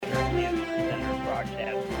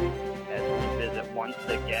broadcast as we visit once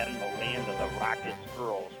again the land of the Rockets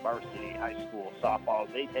girls varsity high school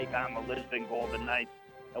softball. They take on the Lisbon Golden Knights.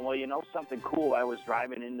 And, well, you know something cool? I was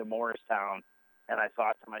driving into Morristown, and I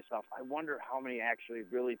thought to myself, I wonder how many actually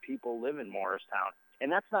really people live in Morristown.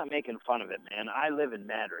 And that's not making fun of it, man. I live in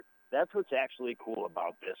Madrid. That's what's actually cool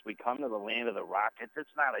about this. We come to the land of the Rockets. It's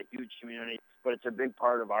not a huge community, but it's a big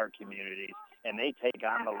part of our communities. And they take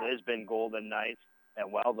on the Lisbon Golden Knights. And,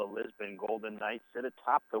 well, the Lisbon Golden Knights sit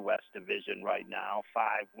atop the West Division right now.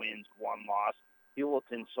 5 wins, 1 loss.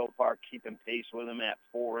 Hewleton so far keeping pace with them at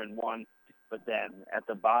 4-1. But then at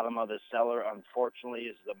the bottom of the cellar, unfortunately,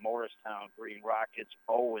 is the Morristown Green Rockets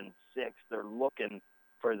 0-6. They're looking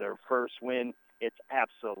for their first win. It's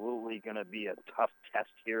absolutely going to be a tough test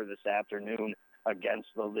here this afternoon against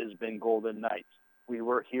the Lisbon Golden Knights. We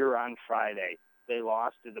were here on Friday. They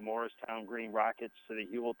lost to the Morristown Green Rockets, to the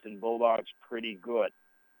Hewleton Bulldogs, pretty good.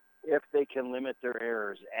 If they can limit their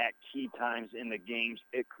errors at key times in the games,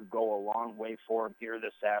 it could go a long way for them here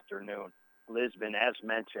this afternoon. Lisbon, as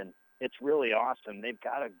mentioned, it's really awesome. They've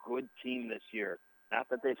got a good team this year. Not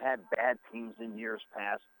that they've had bad teams in years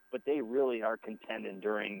past, but they really are contending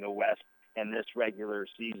during the West and this regular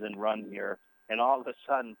season run here. And all of a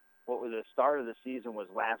sudden, what was the start of the season was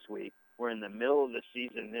last week. We're in the middle of the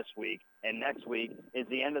season this week, and next week is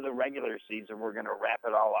the end of the regular season. We're going to wrap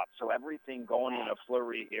it all up. So everything going in a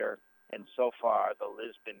flurry here. And so far, the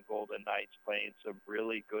Lisbon Golden Knights playing some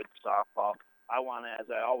really good softball. I want to,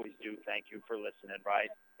 as I always do, thank you for listening, right?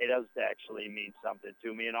 It does actually mean something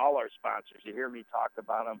to me. And all our sponsors, you hear me talk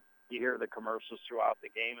about them. You hear the commercials throughout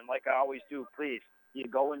the game. And like I always do, please, you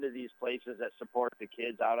go into these places that support the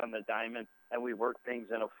kids out on the diamond, and we work things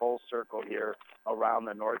in a full circle here around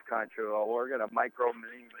the North Country. Well, we're going to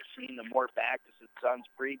machine the Mort Backus and Sons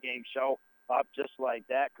pregame show up just like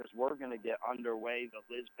that, because we're going to get underway. The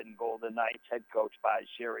Lisbon Golden Knights, head coach by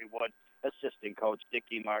Sherry Wood, assistant coach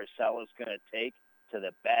Dickie Marcel, is going to take to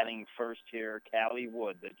the batting first here. Callie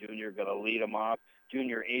Wood, the junior, going to lead them off.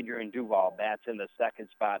 Junior Adrian Duval bats in the second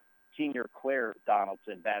spot. Senior Claire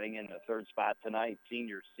Donaldson batting in the third spot tonight.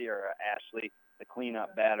 Senior Sierra Ashley, the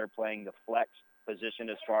cleanup batter, playing the flex position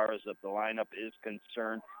as far as the lineup is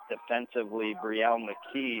concerned. Defensively, Brielle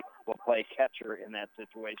McKee will play catcher in that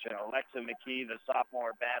situation. Alexa McKee, the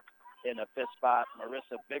sophomore, bats in the fifth spot.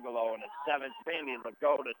 Marissa Bigelow in the seventh. Sandy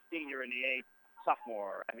Lagoda, senior, in the eighth.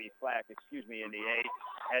 Sophomore, Flack, in the eighth.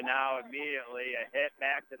 And now immediately a hit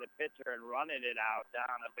back to the pitcher and running it out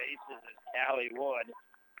down the bases is Callie Wood.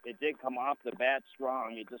 It did come off the bat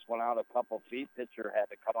strong. It just went out a couple feet. Pitcher had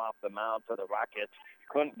to come off the mound for the Rockets.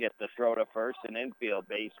 Couldn't get the throw to first. An infield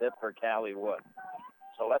base hit for Callie Wood.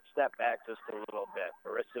 So let's step back just a little bit.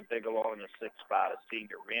 Marissa Bigelow in the sixth spot, a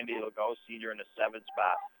senior. Randy Legault, senior, in the seventh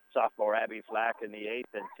spot. Sophomore Abby Flack in the eighth,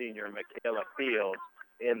 and senior Michaela Fields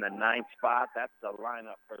in the ninth spot. That's the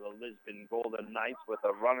lineup for the Lisbon Golden Knights, with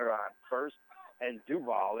a runner on first and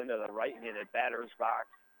Duval into the right-handed batter's box.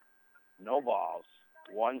 No balls.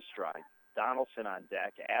 1 strike. Donaldson on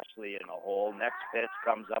deck. Ashley in the hole. Next pitch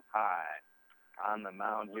comes up high. On the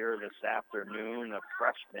mound here this afternoon, the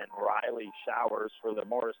freshman Riley Showers for the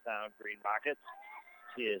Morristown Green Rockets.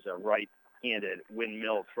 She is a right-handed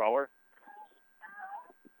windmill thrower.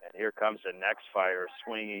 And here comes the next fire.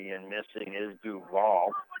 Swinging and missing is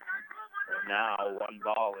Duval. And now 1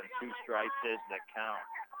 ball and 2 strikes is the count.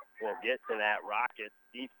 We'll get to that Rockets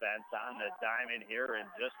defense on the diamond here in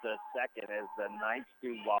just a second as the Knights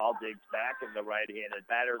Duval digs back in the right-handed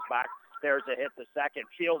batter's box. There's a hit to second.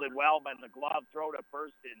 Fielded well, but the glove throw to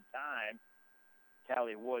first in time.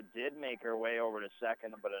 Callie Wood did make her way over to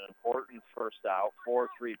second, but an important first out.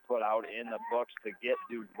 4-3 put out in the books to get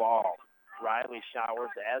Duval. Riley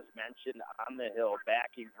Showers, as mentioned, on the hill,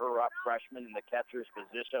 backing her up. Freshman in the catcher's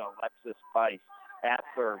position, Alexis Bice. At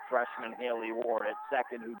third, freshman Haley Ward. At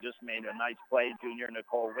second, who just made a nice play, junior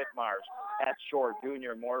Nicole Whitmars. At short,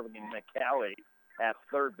 junior Morgan McCallie. At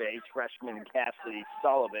third base, freshman Cassidy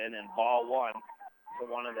Sullivan. And ball 1 to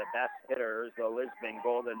one of the best hitters the Lisbon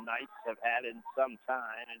Golden Knights have had in some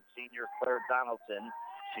time, and senior Claire Donaldson.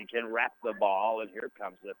 She can wrap the ball, and here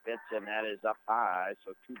comes the pitch, and that is up high.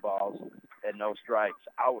 So 2 balls and no strikes.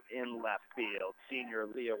 Out in left field, senior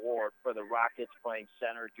Leah Ward for the Rockets, playing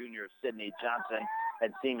center, junior Sydney Johnson,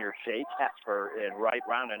 and senior Shay Casper in right,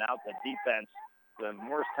 rounding out the defense. The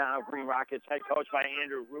Morristown Green Rockets, head coach by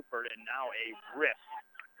Andrew Rupert, and now a rip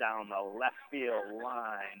down the left field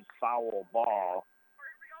line, foul ball.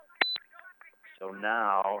 So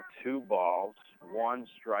now 2 balls, 1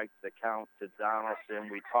 strike, the count to Donaldson.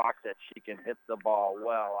 We talked that she can hit the ball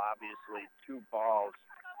well. Obviously, 2 balls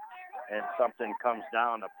and something comes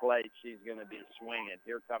down the plate, she's going to be swinging.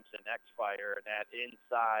 Here comes the next fire, and that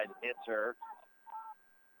inside hits her.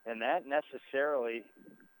 And that necessarily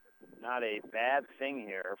not a bad thing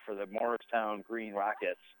here for the Morristown Green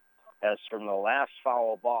Rockets, as from the last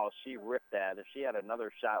foul ball, she ripped that. If she had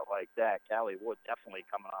another shot like that, Callie Wood definitely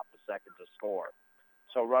coming off the second to score.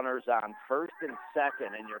 So runners on first and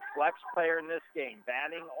second, and your flex player in this game,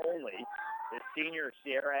 batting only, is senior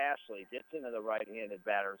Sierra Ashley. Gets into the right-handed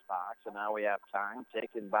batter's box, and now we have time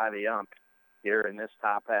taken by the ump here in this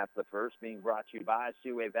top half of the first, being brought to you by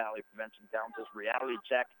Seaway Valley Prevention Council's Reality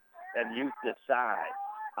Check and Youth Decide.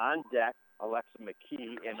 On deck, Alexa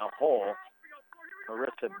McKee. In the hole,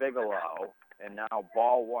 Marissa Bigelow. And now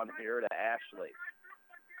ball one here to Ashley.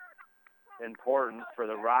 Important for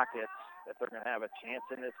the Rockets that they're going to have a chance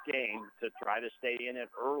in this game to try to stay in it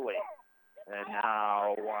early. And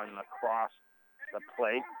now one across the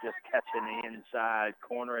plate, just catching the inside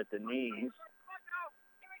corner at the knees.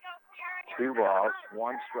 2 balls,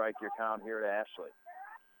 1 strike, your count here to Ashley.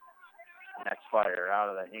 Next fire out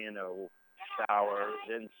of the hand of Showers,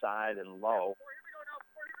 inside and low.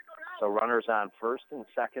 So runners on first and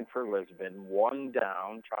second for Lisbon. 1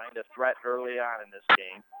 down, trying to threat early on in this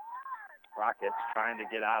game. Rockets trying to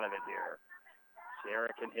get out of it here.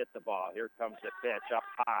 Sierra can hit the ball. Here comes the pitch up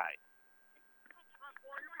high.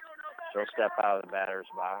 So step out of the batter's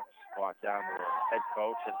box. Walk down to the head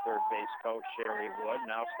coach and third base coach, Sherry Wood.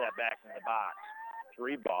 Now step back in the box.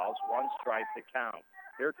 3 balls, 1 strike to count.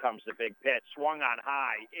 Here comes the big pitch. Swung on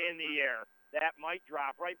high, in the air. That might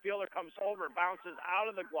drop. Right fielder comes over, bounces out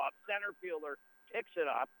of the glove. Center fielder picks it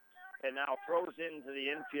up and now throws into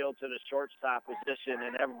the infield to the shortstop position,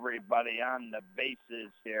 and everybody on the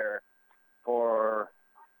bases here for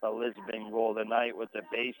the Lisbon Golden Knight with the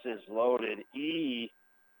bases loaded. E9,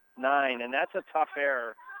 and that's a tough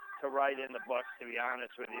error to write in the books, to be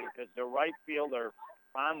honest with you, because the right fielder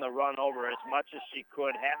on the run over as much as she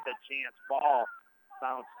could, had the chance. Ball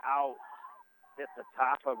bounced out, hit the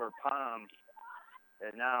top of her palm.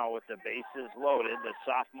 And now with the bases loaded, the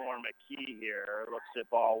sophomore McKee here looks at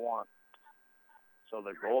ball 1. So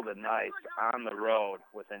the Golden Knights on the road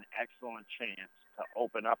with an excellent chance to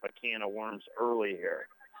open up a can of worms early here.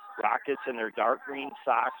 Rockets in their dark green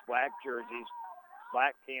socks, black jerseys,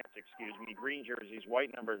 black pants, green jerseys, white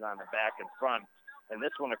numbers on the back and front. And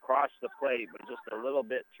this one across the plate, but just a little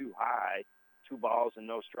bit too high. 2 balls and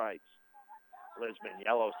no strikes. Lisbon,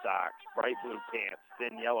 yellow socks, bright blue pants,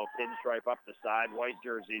 thin yellow pinstripe up the side, white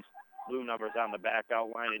jerseys, blue numbers on the back,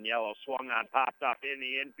 outlined in yellow. Swung on, popped up in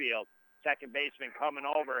the infield. Second baseman coming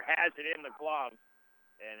over, has it in the glove.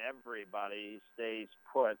 And everybody stays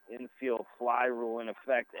put. Infield fly rule in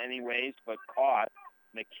effect anyways, but caught.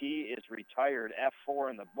 McKee is retired,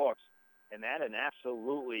 F4 in the books. And that an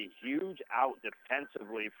absolutely huge out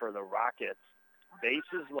defensively for the Rockets.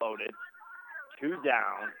 Bases loaded, 2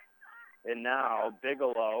 down. And now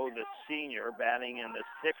Bigelow, the senior, batting in the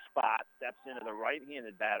 6th spot, steps into the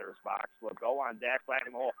right-handed batter's box. Will go on deck,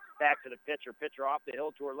 batting hole, back to the pitcher. Pitcher off the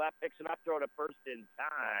hill to her left, picks it up, throw to first in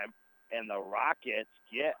time. And the Rockets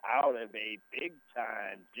get out of a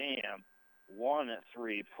big-time jam.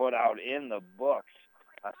 1-3 put out in the books.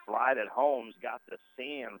 A slide at Holmes got the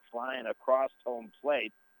sand flying across home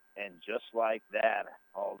plate. And just like that,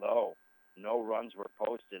 although no runs were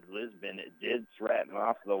posted, Lisbon did threaten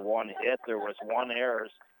off the 1 hit. There was 1 error.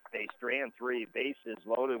 They ran 3 bases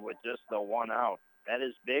loaded with just the 1 out. That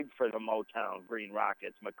is big for the Motown Green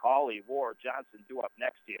Rockets. McCauley, Ward, Johnson due up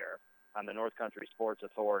next year on the North Country Sports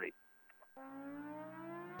Authority.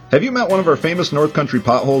 Have you met one of our famous North Country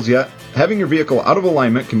potholes yet? Having your vehicle out of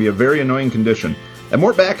alignment can be a very annoying condition. At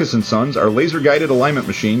Mort Backus & Sons, our laser-guided alignment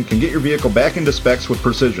machine can get your vehicle back into specs with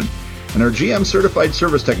precision. And our GM-certified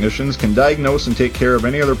service technicians can diagnose and take care of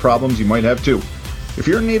any other problems you might have too. If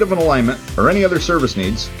you're in need of an alignment or any other service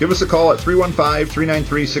needs, give us a call at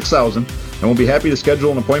 315-393-6000 and we'll be happy to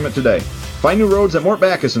schedule an appointment today. Find new roads at Mort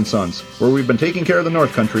Backus & Sons, where we've been taking care of the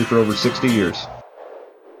North Country for over 60 years.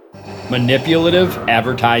 Manipulative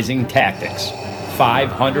advertising tactics.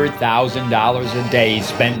 $500,000 a day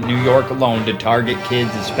spent in New York alone to target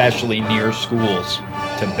kids, especially near schools.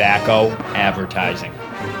 Tobacco advertising.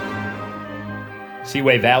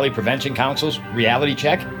 Seaway Valley Prevention Council's Reality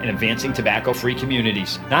Check and Advancing Tobacco-Free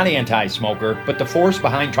Communities. Not anti-smoker, but the force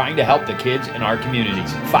behind trying to help the kids in our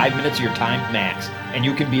communities. 5 minutes of your time max, and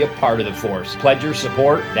you can be a part of the force. Pledge your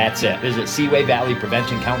support, that's it. Visit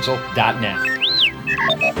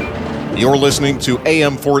SeawayValleyPreventionCouncil.net. You're listening to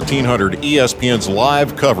AM 1400 ESPN's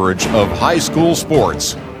live coverage of high school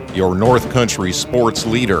sports. Your North Country sports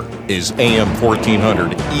leader is AM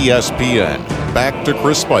 1400 ESPN. Back to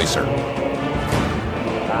Chris Spicer.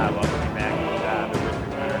 Welcome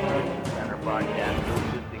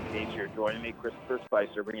you're joining me, Christopher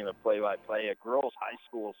Spicer, bringing the play-by-play at girls high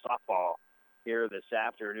school softball here this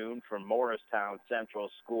afternoon from Morristown Central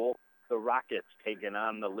School. The Rockets taking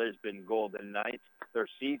on the Lisbon Golden Knights. Their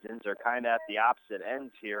seasons are kind of at the opposite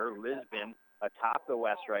ends here. Lisbon atop the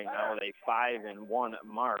West right now with a 5-1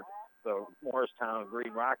 mark. The Morristown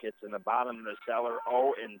Green Rockets in the bottom of the cellar,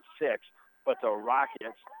 0-6. But the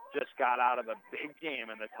Rockets just got out of a big game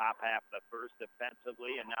in the top half of the first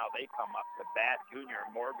defensively, and now they come up to bat. Junior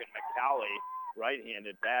Morgan McCauley,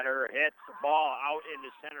 right-handed batter, hits the ball out into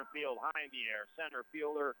center field, high in the air. Center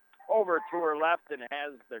fielder over to her left and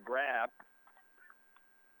has the grab.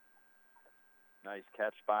 Nice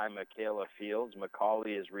catch by Michaela Fields.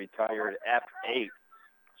 McCauley is retired F8.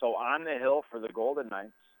 So on the hill for the Golden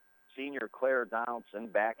Knights, senior Claire Donaldson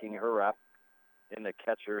backing her up. In the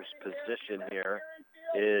catcher's position here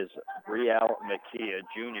is Brielle McKee,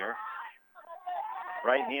 junior.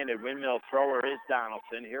 Right-handed windmill thrower is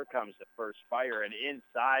Donaldson. Here comes the first fire, and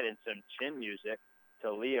inside and some chin music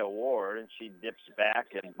to Leah Ward, and she dips back,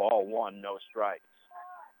 and ball one, no strikes.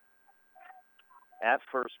 At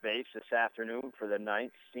first base this afternoon for the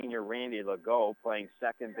Knights, senior Randy Legault playing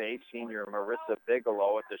second base, senior Marissa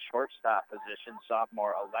Bigelow at the shortstop position,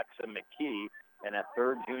 sophomore Alexa McKee, and at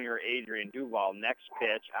third, junior Adrian Duval. Next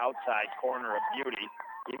pitch, outside corner of Beauty,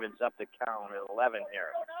 evens up the count at 11 here.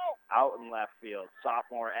 Out in left field,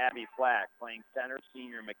 sophomore Abby Flack playing center,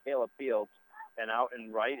 senior Michaela Fields, and out in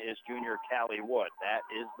right is junior Callie Wood. That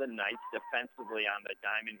is the Knights defensively on the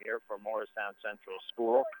diamond here for Morristown Central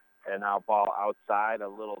School. And now ball outside a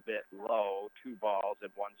little bit low. 2 balls and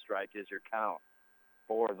 1 strike is your count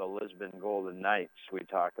for the Lisbon Golden Knights. We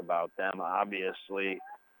talk about them, obviously.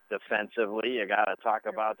 Defensively, you got to talk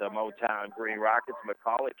about the Motown Green Rockets.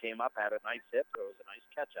 McCauley came up, had a nice hit. It was a nice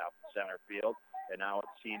catch out in center field. And now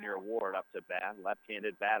it's senior Ward up to bat.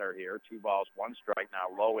 Left-handed batter here. 2 balls, 1 strike.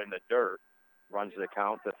 Now low in the dirt. Runs the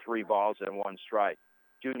count to 3 balls and 1 strike.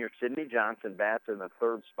 Junior Sydney Johnson bats in the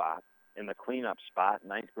third spot. In the cleanup spot,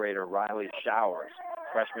 9th grader Riley Showers.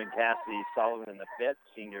 Freshman Cassidy Sullivan in the 5th.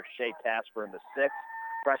 Senior Shay Casper in the 6th.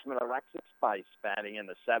 Freshman Alexis Spice batting in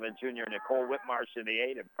the 7th. Junior Nicole Whitmarsh in the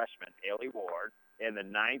 8th. And freshman Haley Ward in the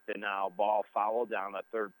 9th. And now ball foul down the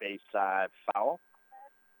third base side, foul.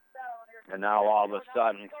 And now all of a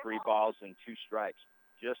sudden, 3 balls and 2 strikes.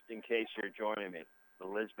 Just in case you're joining me, the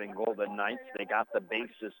Lisbon Golden Knights, they got the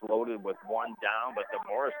bases loaded with 1 down, but the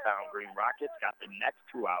Morristown Green Rockets got the next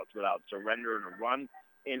 2 outs without surrendering a run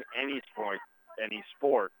in any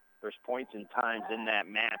sport. There's points and times in that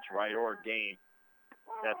match, right, or game,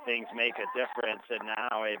 that things make a difference. And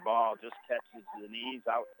now a ball just catches the knees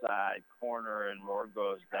outside corner, and Ward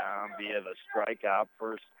goes down via the strikeout.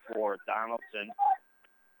 First for Donaldson.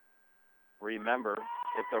 Remember,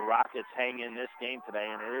 if the Rockets hang in this game today,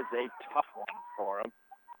 and it is a tough one for them.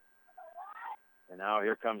 And now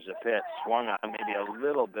here comes the pitch. Swung on, maybe a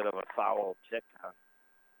little bit of a foul tick on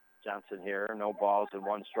Johnson here. No balls and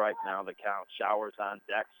 1 strike now the count. Showers on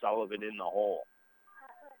deck, Sullivan in the hole.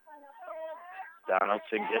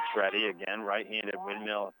 Donaldson gets ready again. Right-handed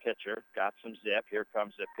windmill pitcher. Got some zip. Here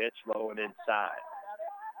comes the pitch, low and inside.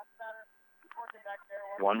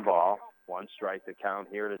 1 ball, 1 strike to count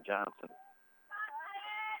here to Johnson.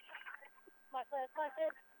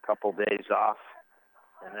 Couple days off,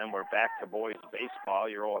 and then we're back to boys baseball.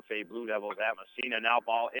 Your OFA Blue Devils at Messina. Now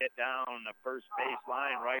ball hit down the first base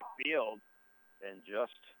line, right field, and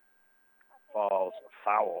just falls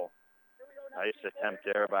foul. Nice attempt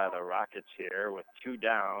there by the Rockets here with 2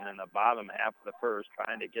 down in the bottom half of the first,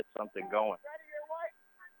 trying to get something going.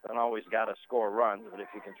 Don't always got to score runs, but if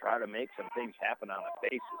you can try to make some things happen on the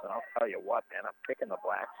bases, and I'll tell you what, man, I'm picking the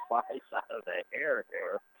black flies out of the air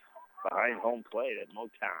here behind home plate at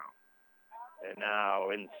Motown. And now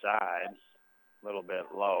inside, a little bit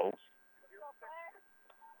low.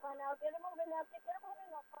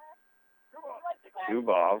 2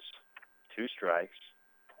 balls, 2 strikes.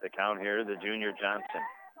 The count here, the junior Johnson.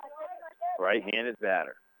 Right-handed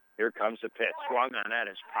batter. Here comes the pitch. Swung on that.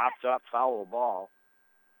 It's popped up, foul ball.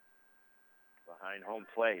 Behind home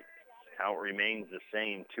plate. Count remains the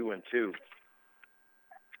same, 2-2.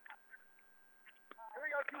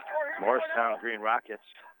 Morristown Green Rockets.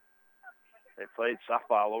 They played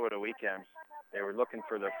softball over the weekend. They were looking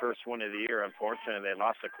for their first win of the year. Unfortunately, they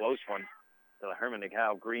lost a close one to the Herman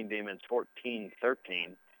DeKalb Green Demons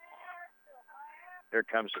 14-13. Here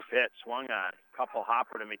comes the pitch. Swung on. Couple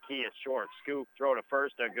hopper to McKee at short. Scoop. Throw to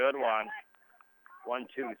first. A good one. 1,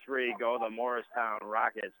 2, 3. Go the Morristown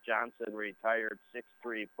Rockets. Johnson retired.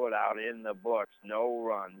 6-3 put out in the books. No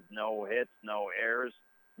runs. No hits. No errors.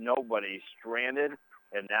 Nobody stranded.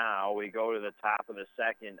 And now we go to the top of the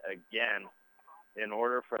second again. In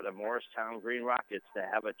order for the Morristown Green Rockets to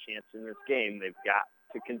have a chance in this game, they've got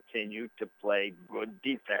to continue to play good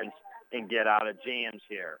defense and get out of jams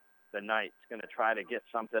here. The Knights going to try to get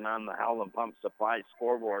something on the Howland Pump Supply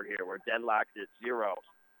scoreboard here. We're deadlocked at 0.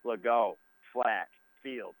 Legault, Flack,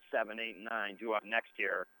 Field, 7, 8, and 9. Due up next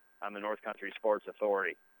year on the North Country Sports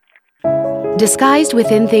Authority. Disguised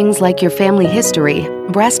within things like your family history,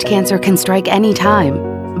 breast cancer can strike any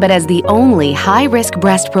time. But as the only high-risk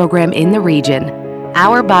breast program in the region,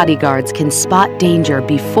 our bodyguards can spot danger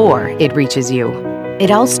before it reaches you. It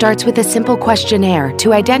all starts with a simple questionnaire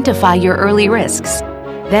to identify your early risks.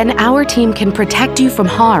 Then our team can protect you from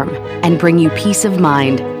harm and bring you peace of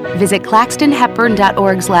mind. Visit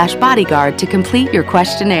claxtonhepburn.org/bodyguard to complete your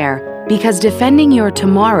questionnaire, because defending your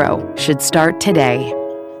tomorrow should start today.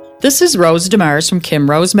 This is Rose DeMars from Kim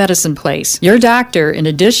Rose Medicine Place. Your doctor, in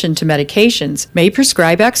addition to medications, may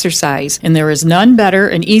prescribe exercise, and there is none better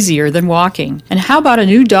and easier than walking. And how about a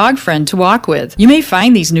new dog friend to walk with? You may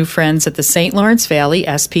find these new friends at the St. Lawrence Valley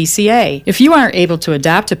SPCA. If you aren't able to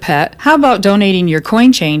adopt a pet, how about donating your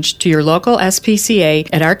coin change to your local SPCA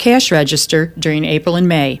at our cash register during April and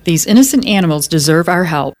May? These innocent animals deserve our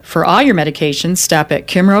help. For all your medications, stop at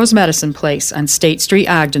Kim Rose Medicine Place on State Street,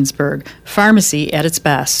 Ogdensburg. Pharmacy at its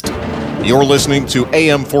best. You're listening to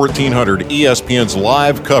AM 1400 ESPN's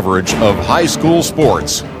live coverage of high school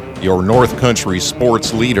sports. Your North Country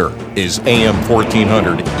sports leader is AM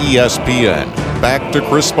 1400 ESPN. Back to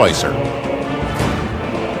Chris Spicer.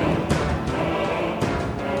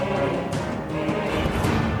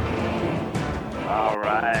 All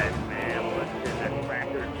right, man. What's in the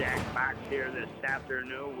Cracker Jack box here this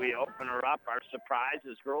afternoon? We open her up. Our surprise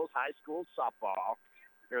is girls high school softball.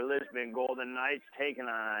 Your Lisbon Golden Knights taking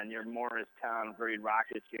on your Morristown Green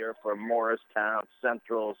Rockets here for Morristown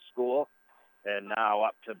Central School. And now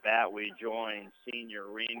up to bat, we join senior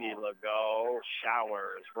Randy Legault.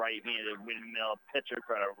 Showers, right-handed windmill pitcher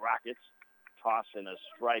for the Rockets, tossing a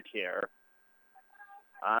strike here.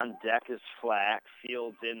 On deck is Flack.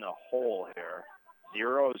 Field's in the hole here.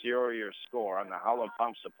 0-0 your score on the Howland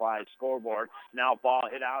Pump Supply scoreboard. Now ball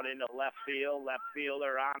hit out into left field. Left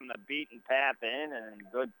fielder on the beaten path in, and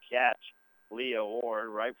good catch. Leo Ward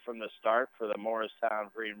right from the start for the Morristown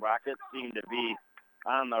Green Rockets. Seemed to be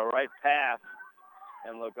on the right path.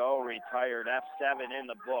 And Legault retired F7 in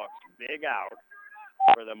the books. Big out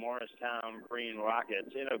for the Morristown Green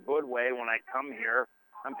Rockets. In a good way, when I come here,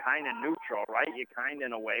 I'm kind of neutral, right? You kind of,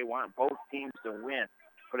 in a way, want both teams to win.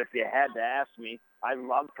 But if you had to ask me, I'd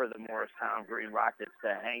love for the Morristown Green Rockets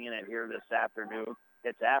to hang in it here this afternoon.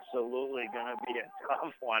 It's absolutely going to be a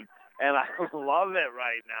tough one, and I love it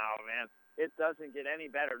right now, man. It doesn't get any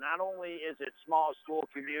better. Not only is it small school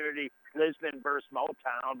community, Lisbon versus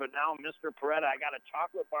Motown, but now Mr. Peretta, I got a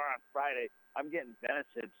chocolate bar on Friday. I'm getting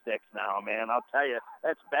venison sticks now, man. I'll tell you,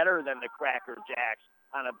 that's better than the Cracker Jacks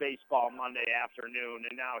on a baseball Monday afternoon.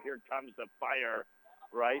 And now here comes the fire.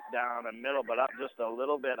 Right down the middle, but up just a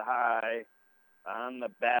little bit high on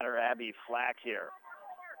the batter, Abby Flack here.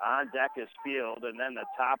 On deck is Field, and then the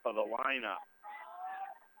top of the lineup.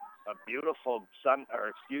 A beautiful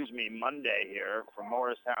Monday here from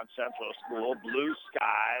Morristown Central School. Blue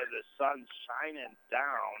sky, the sun's shining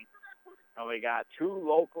down. And we got two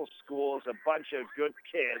local schools, a bunch of good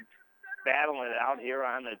kids battling it out here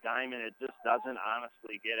on the diamond. It just doesn't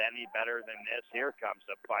honestly get any better than this. Here comes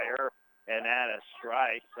the fire. And at a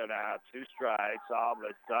strike, so now 2 strikes, all of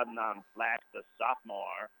a sudden on Flack, the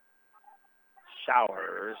sophomore.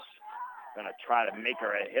 Showers, going to try to make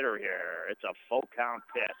her a hitter here. It's a full count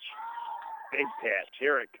pitch. Big pitch,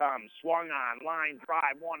 here it comes. Swung on, line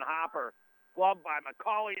drive, one hopper. Gloved by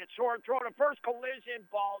McCauley at short, throw to first, collision,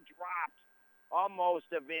 ball dropped.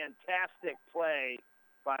 Almost a fantastic play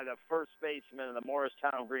by the first baseman of the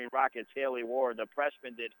Morristown Green Rockets, Haley Ward. The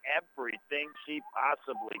freshman did everything she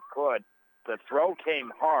possibly could. The throw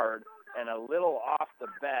came hard and a little off the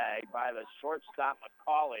bag by the shortstop,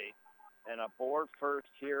 McCauley. And aboard first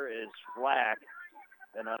here is Flack.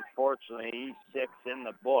 And unfortunately, he's 6 in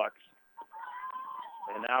the books.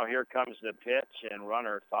 And now here comes the pitch, and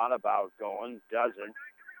runner thought about going, doesn't.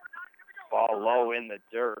 Ball low in the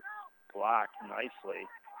dirt, blocked nicely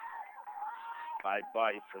by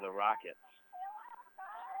Bight for the Rockets.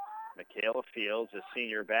 Michaela Fields, a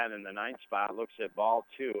senior bat in the 9th spot, looks at ball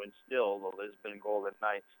 2, and still the Lisbon Golden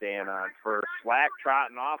Knights stand on first. Flack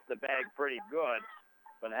trotting off the bag pretty good,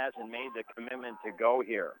 but hasn't made the commitment to go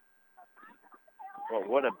here. What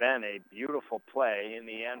would have been a beautiful play in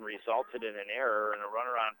the end resulted in an error and a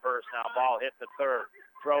runner on first. Now ball hit the third.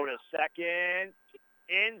 Throw to second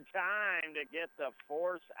in time to get the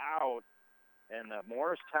force out. And the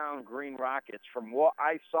Morristown Green Rockets, from what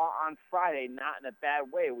I saw on Friday, not in a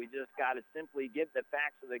bad way. We just got to simply give the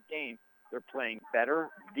facts of the game. They're playing better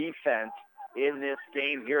defense in this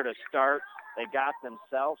game here to start. They got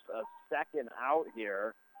themselves a second out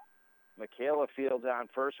here. Michaela Fields on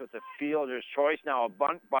first with the fielder's choice. Now a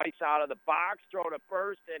bunt bites out of the box, throw to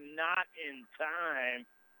first, and not in time.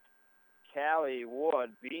 Callie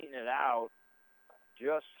Wood beating it out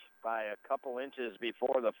just by a couple inches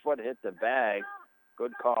before the foot hit the bag.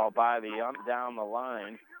 Good call by the ump down the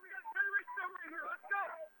line.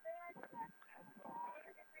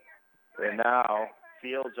 And now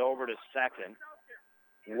Fields over to second.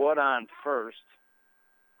 Wood on first.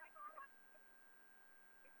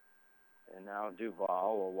 And now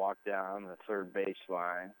Duval will walk down the third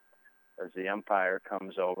baseline as the umpire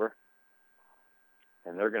comes over.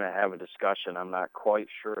 And they're going to have a discussion. I'm not quite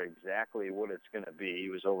sure exactly what it's going to be. He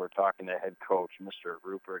was over talking to head coach, Mr.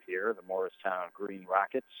 Rupert here, the Morristown Green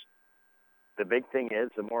Rockets. The big thing is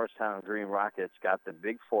the Morristown Green Rockets got the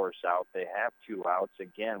big force out. They have 2 outs.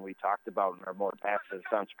 Again, we talked about in our More Past and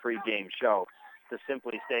Sons pregame show. To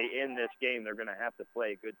simply stay in this game, they're going to have to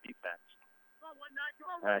play good defense.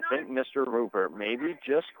 And I think Mr. Rupert maybe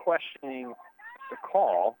just questioning the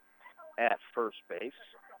call at first base.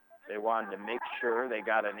 They wanted to make sure they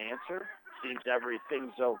got an answer. Seems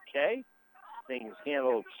everything's okay. Things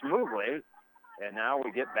handled smoothly. And now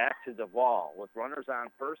we get back to Duval with runners on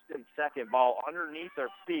first and second. Ball underneath their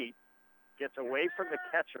feet. Gets away from the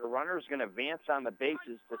catcher. Runner's going to advance on the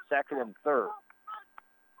bases to second and third.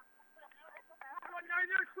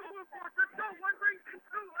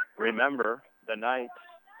 Remember, the Knights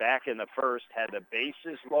back in the first had the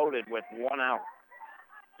bases loaded with 1 out.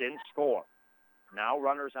 Didn't score. Now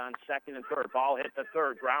runners on second and third. Ball hit the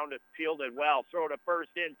third. Grounded, fielded well. Throw to first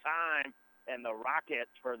in time. And the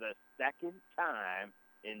Rockets, for the second time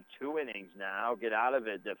in 2 innings now, get out of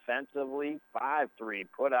it defensively. 5-3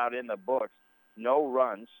 put out in the books. No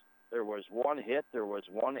runs. There was 1 hit. There was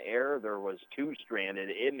 1 error. There was 2 stranded.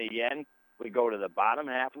 In the end, we go to the bottom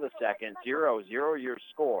half of the second. 0-0 your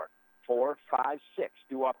score. 4, 5, 6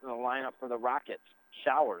 due up in the lineup for the Rockets.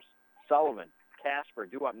 Showers, Sullivan, Casper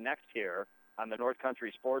due up next here on the North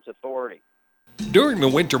Country Sports Authority. During the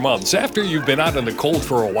winter months, after you've been out in the cold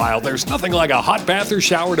for a while, there's nothing like a hot bath or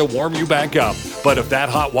shower to warm you back up. But if that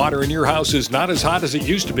hot water in your house is not as hot as it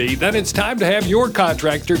used to be, then it's time to have your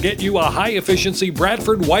contractor get you a high-efficiency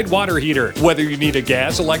Bradford white water heater. Whether you need a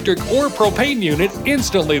gas, electric, or propane unit,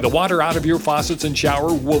 instantly the water out of your faucets and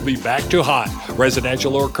shower will be back to hot.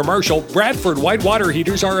 Residential or commercial, Bradford white water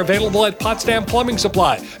heaters are available at Potsdam Plumbing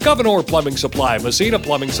Supply, Gouverneur Plumbing Supply, Messina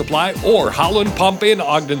Plumbing Supply, or Howland Pump in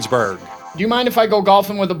Ogdensburg. Do you mind if I go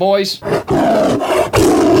golfing with the boys?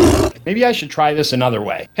 Maybe I should try this another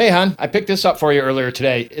way. Hey, hon, I picked this up for you earlier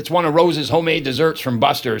today. It's one of Rose's homemade desserts from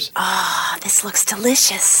Buster's. Ah, this looks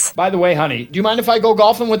delicious. By the way, honey, do you mind if I go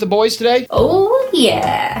golfing with the boys today? Oh,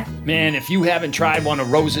 yeah. Man, if you haven't tried one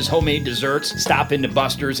of Rose's homemade desserts, stop into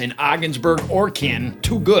Buster's in Ogdensburg or Kin.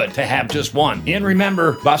 Too good to have just one. And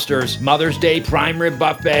remember, Buster's Mother's Day prime rib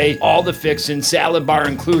buffet, all the fixin', salad bar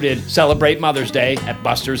included. Celebrate Mother's Day at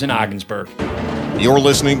Buster's in Ogdensburg. You're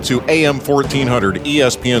listening to AM 1400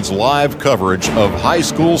 ESPN's live coverage of high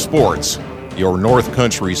school sports. Your North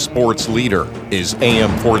Country sports leader is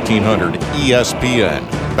AM 1400 ESPN.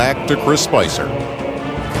 Back to Chris Spicer.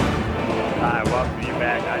 Hi, welcome you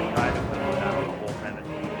back. I tried to put it down the whole minute.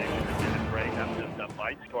 Minute break. I'm just a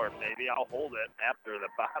fight score, baby. I'll hold it after the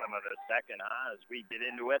bottom of the second as we get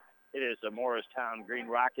into it. It is the Morristown Green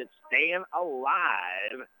Rockets staying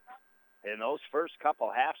alive in those first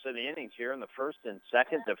couple halves of the innings here in the first and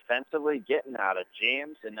second, defensively getting out of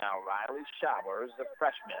jams. And now Riley Showers, the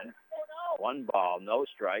freshman, 1 ball, no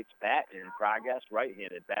strikes, bat in progress,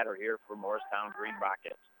 right-handed batter here for Morristown Green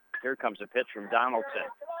Rockets. Here comes a pitch from Donaldson.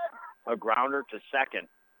 A grounder to second.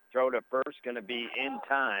 Throw to first, going to be in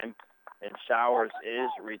time. And Showers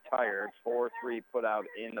is retired. 4-3 put out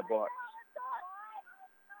in the books.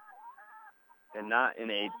 And not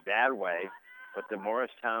in a bad way. But the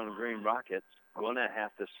Morristown Green Rockets going to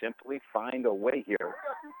have to simply find a way here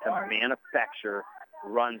to manufacture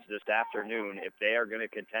runs this afternoon if they are going to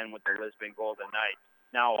contend with the Lisbon Golden Knights.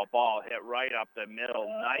 Now a ball hit right up the middle.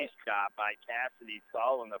 Nice job by Cassidy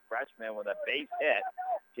Sullivan, the freshman, with a base hit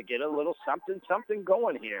to get a little something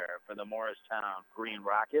going here for the Morristown Green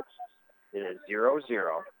Rockets. It is 0-0.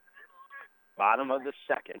 Bottom of the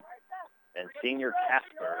second. And senior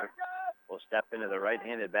Casper will step into the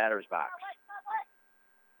right-handed batter's box.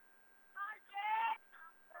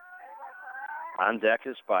 On deck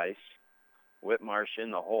is Spice. Whitmarsh in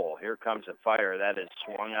the hole. Here comes a fire. That is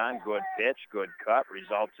swung on. Good pitch. Good cut.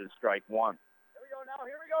 Results in strike 1.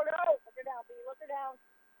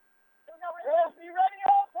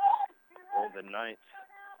 Golden Knights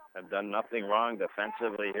have done nothing wrong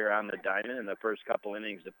defensively here on the diamond in the first couple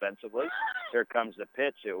innings defensively. Here comes the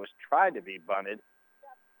pitch. It was tried to be bunted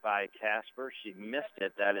by Casper. She missed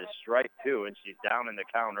it. That is strike two, and she's down in the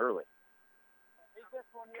count early.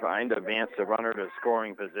 Trying to advance the runner to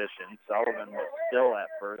scoring position. Sullivan was still at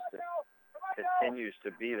first. It continues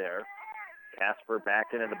to be there. Casper back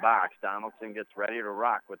into the box. Donaldson gets ready to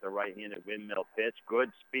rock with the right-handed windmill pitch.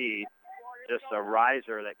 Good speed. Just a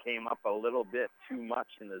riser that came up a little bit too much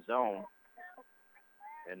in the zone.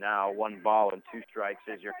 And now 1 ball and 2 strikes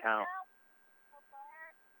is your count.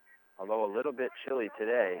 Although a little bit chilly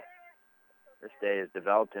today, this day has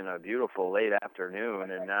developed in a beautiful late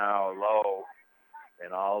afternoon and now low.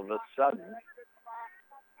 And all of a sudden,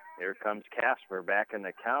 here comes Casper back in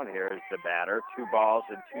the count here as the batter. 2 balls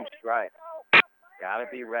and 2 strikes. Got to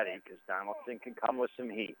be ready because Donaldson can come with some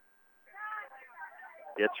heat.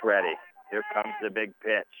 Gets ready. Here comes the big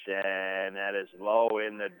pitch, and that is low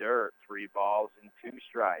in the dirt. 3 balls and 2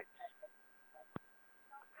 strikes.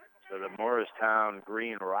 So the Morristown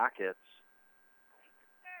Green Rockets,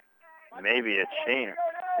 maybe a chance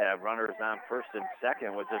to have runners on first and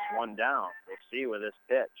second with just 1 down. We'll see with this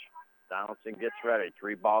pitch. Donaldson gets ready.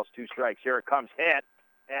 3 balls, 2 strikes. Here it comes, hit.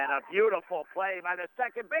 And a beautiful play by the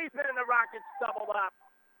second baseman, and the Rockets doubled up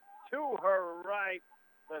to her right.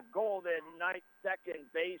 The Golden Knights second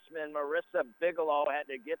baseman, Marissa Bigelow, had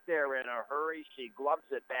to get there in a hurry. She gloves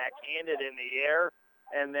it backhanded in the air,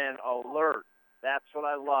 and then alert. That's what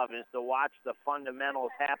I love, is to watch the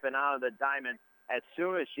fundamentals happen out of the diamond. As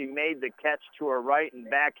soon as she made the catch to her right and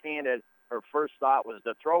backhanded, her first thought was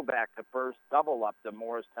to throw back to first, double up the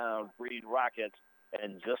Morristown Green Rockets.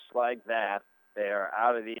 And just like that, they are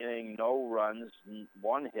out of the inning. No runs,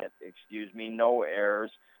 1 hit, no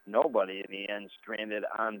errors. Nobody in the end stranded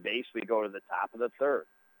on base. We go to the top of the third.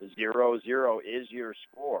 0-0 is your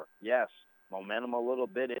score. Yes, momentum a little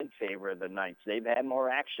bit in favor of the Knights. They've had more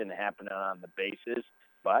action happening on the bases,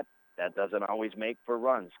 but that doesn't always make for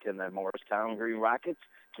runs. Can the Morristown Green Rockets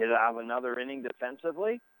get out of another inning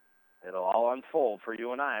defensively? It'll all unfold for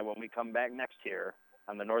you and I when we come back next year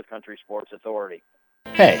on the North Country Sports Authority.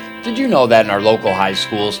 Hey, did you know that in our local high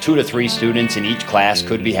schools, 2 to 3 students in each class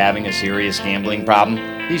could be having a serious gambling problem?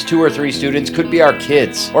 These 2 or 3 students could be our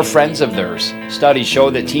kids or friends of theirs. Studies show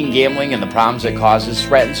that teen gambling and the problems it causes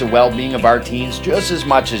threatens the well-being of our teens just as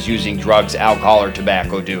much as using drugs, alcohol, or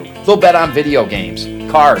tobacco do. They'll bet on video games,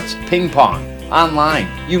 cards, ping pong, online,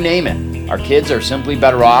 you name it. Our kids are simply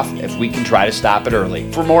better off if we can try to stop it early.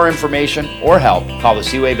 For more information or help, call the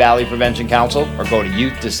Seaway Valley Prevention Council or go to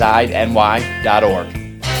youthdecideNY.org.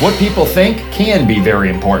 What people think can be very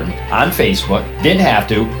important. On Facebook, didn't have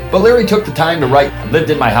to, but Larry took the time to write. I lived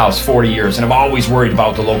in my house 40 years and I've always worried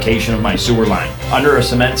about the location of my sewer line. Under a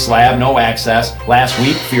cement slab, no access. Last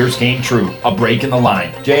week, fears came true. A break in the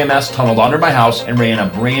line. JMS tunneled under my house and ran a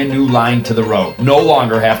brand new line to the road. No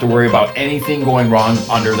longer have to worry about anything going wrong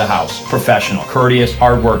under the house. Professional, courteous,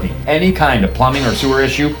 hardworking. Any kind of plumbing or sewer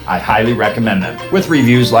issue, I highly recommend them. With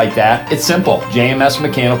reviews like that, it's simple. JMS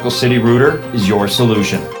Mechanical City Rooter is your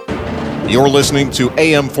solution. You're listening to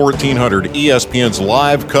AM 1400 ESPN's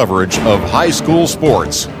live coverage of high school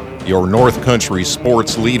sports. Your North Country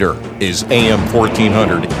sports leader is AM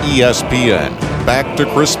 1400 ESPN. Back to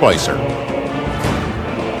Chris Spicer. Now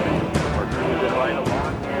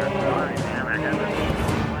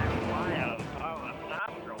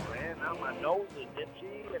my nose is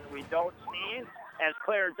itchy and we don't sneeze. As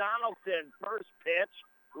Claire Donaldson, first pitch.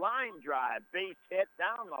 Line drive, base hit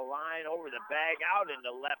down the line over the bag out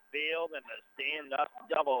into left field, and the stand-up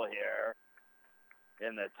double here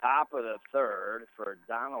in the top of the third for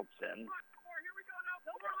Donaldson.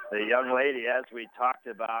 The young lady, as we talked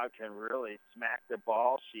about, can really smack the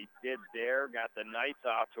ball. She did there, got the Knights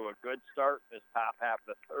off to a good start this top half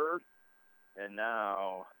of the third. And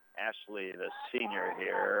now Ashley, the senior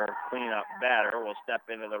here, cleanup batter, will step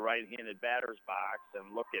into the right-handed batter's box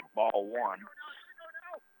and look at ball 1.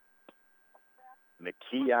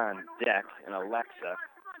 McKee on deck and Alexa.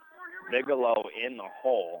 Bigelow in the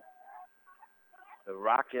hole. The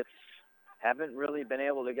Rockets haven't really been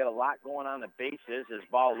able to get a lot going on the bases. His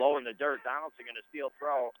ball low in the dirt. Donaldson going to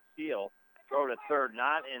throw to third,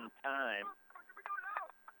 not in time.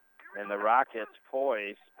 And the Rockets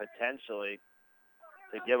poised potentially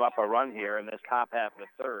to give up a run here in this top half of the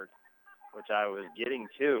third, which I was getting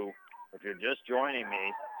to. If you're just joining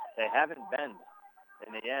me, they haven't been.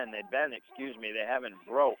 In the end, they haven't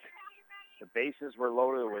broke. The bases were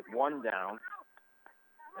loaded with 1 down,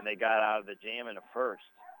 and they got out of the jam in the first.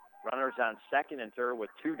 Runners on second and third with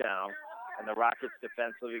 2 down, And the Rockets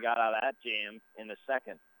defensively got out of that jam in the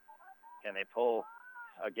second. Can they pull,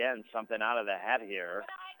 again, something out of the hat here?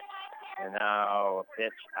 And now a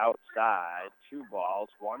pitch outside. 2 balls,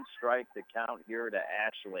 1 strike to count here to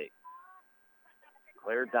Ashley.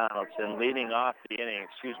 Claire Donaldson leading off the inning.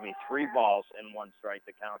 3 balls and 1 strike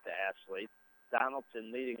to count to Ashley.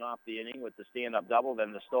 Donaldson leading off the inning with the stand-up double,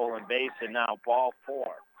 then the stolen base, and now ball 4.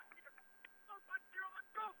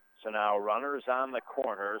 So now runners on the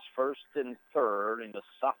corners, first and third, and the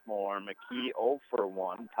sophomore McKee 0 for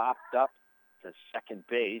 1, popped up to second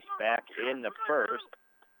base, back in the first,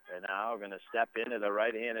 and now going to step into the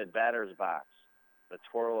right-handed batter's box. The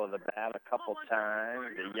twirl of the bat a couple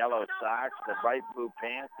times, the yellow socks, the bright blue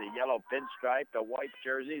pants, the yellow pinstripe, the white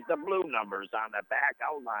jerseys, the blue numbers on the back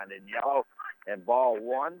outlined in yellow, and ball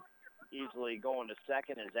 1. Easily going to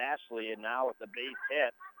second is Ashley, and now with the base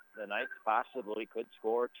hit, the Knights possibly could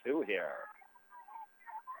score 2 here.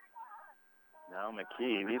 Now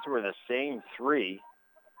McKee, these were the same 3,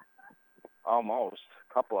 almost,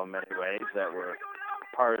 a couple of them anyways, that were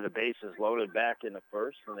part of the bases loaded back in the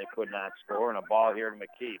first, and they could not score, and a ball here to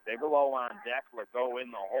McKee. Bigelow on deck, Legault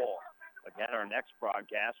in the hole. Again, our next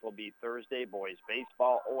broadcast will be Thursday, boys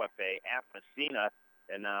baseball, OFA at Messina,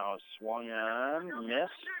 and now swung on,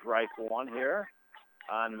 missed, strike 1 here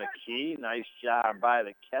on McKee. Nice job by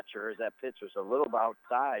the catcher as that pitch was a little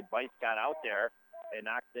outside. Bice got out there and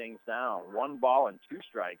knocked things down. 1 ball and 2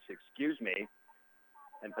 strikes,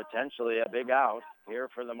 and potentially a big out here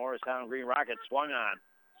for the Morristown Green Rockets. Swung on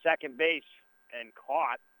second base and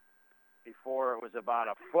caught before it was about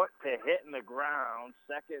a foot to hit in the ground.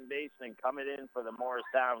 Second baseman coming in for the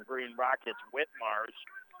Morristown Green Rockets, Whitmarsh.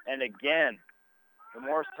 And again, the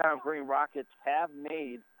Morristown Green Rockets have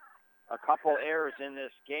made a couple errors in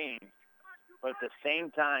this game, but at the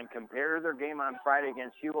same time, compared to their game on Friday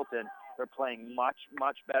against Hewelton, they're playing much,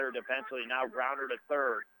 much better defensively. Now grounder to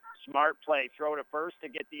third. Smart play, throw to first to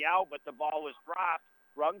get the out, but the ball was dropped.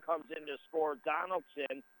 Run comes in to score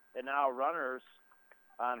Donaldson, and now runners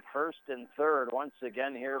on first and third once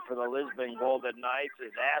again here for the Lisbon Golden Knights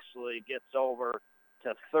as Ashley gets over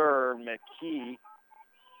to third. McKee.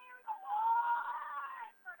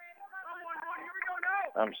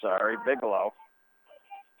 Bigelow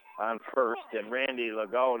on first, and Randy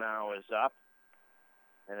Legault now is up.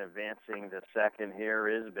 And advancing to second here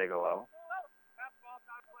is Bigelow.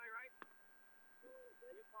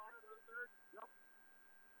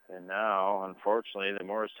 And now, unfortunately, the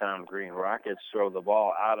Morristown Green Rockets throw the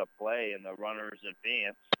ball out of play, and the runners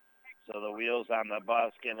advance. So the wheels on the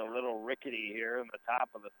bus get a little rickety here in the top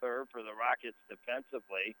of the third for the Rockets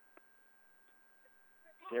defensively.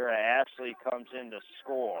 Sarah Ashley comes in to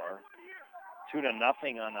score. 2-0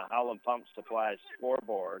 on the Holland Pump Supply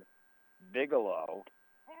scoreboard. Bigelow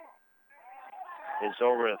is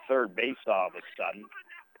over at third base all of a sudden.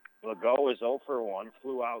 Legault is 0 for 1,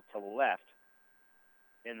 flew out to left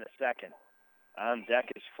in the second. On deck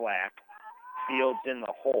is Flack. Fields in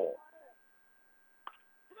the hole.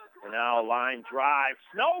 And now a line drive.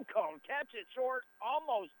 Snow cone, catch it short,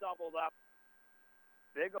 almost doubled up.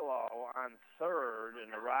 Bigelow on third,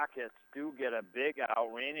 and the Rockets do get a big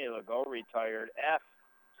out. Randy Legault retired,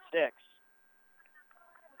 F6.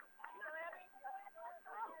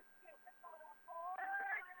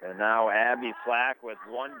 And now Abby Flack with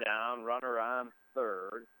 1 down, runner on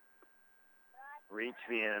third. Reach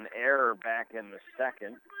via an error back in the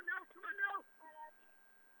second.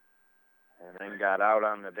 And then got out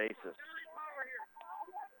on the bases.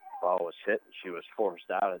 Ball was hit, and she was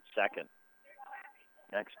forced out at second.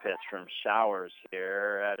 Next pitch from Showers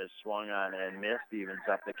here. That is swung on and missed. Evens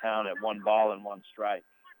up the count at 1 ball and 1 strike.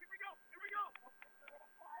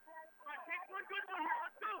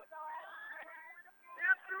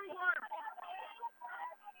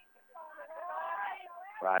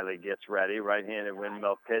 Riley gets ready. Right-handed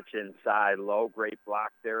windmill pitch inside low. Great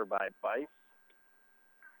block there by Bice.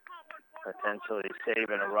 Potentially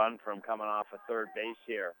saving a run from coming off of third base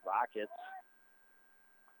here. Rockets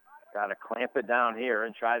got to clamp it down here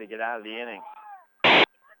and try to get out of the inning.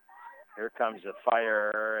 Here comes the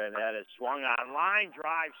fire, and that is swung on. Line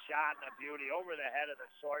drive shot and a beauty over the head of the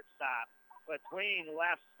shortstop between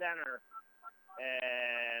left center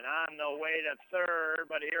and on the way to third.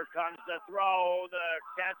 But here comes the throw. The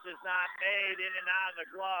catch is not made. In and out of the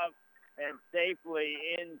glove, and safely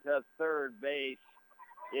into third base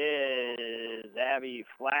is Abby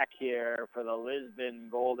Flack here for the Lisbon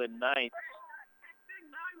Golden Knights.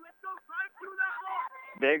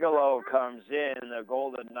 Bigelow comes in. The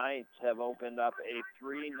Golden Knights have opened up a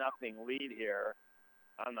 3-0 lead here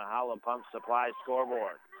on the Holland Pump Supply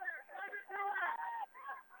scoreboard.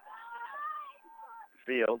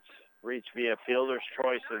 Fields reached via fielder's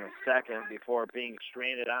choice in the second before being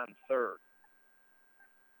stranded on third.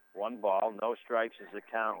 1 ball, no strikes is the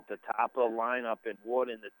count. The top of the lineup in Wood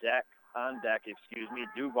on deck,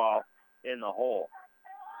 Duval in the hole.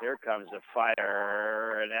 Here comes the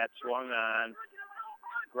fire, and that swung on.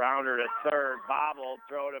 Grounder to third, bobbled,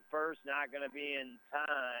 throw to first, not going to be in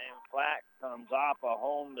time. Flack comes off a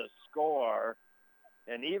home to score.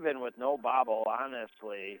 And even with no bobble,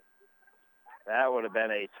 honestly, that would have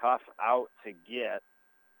been a tough out to get.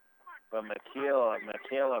 But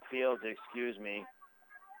Michaela Fields,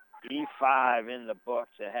 E5 in the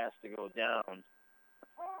books. It has to go down.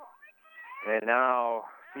 And now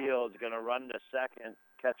Fields going to run to second.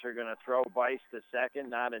 Catcher going to throw Bice to second,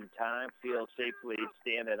 not in time. Fields safely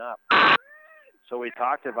standing up. So we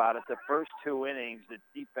talked about it. The first 2 innings, the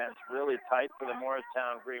defense really tight for the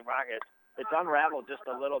Morristown Green Rockets. It's unraveled just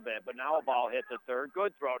a little bit, but now a ball hit the third.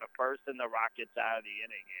 Good throw to first, and the Rockets out of the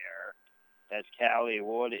inning here as Callie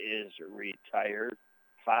Wood is retired.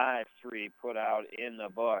 5-3 put out in the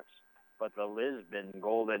books. But the Lisbon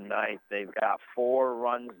Golden Knights, they've got 4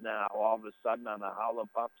 runs now all of a sudden on the Hollow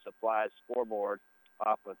Pump Supply scoreboard.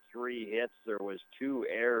 Off of 3 hits, there was 2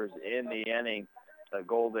 errors in the inning. The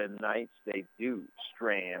Golden Knights, they do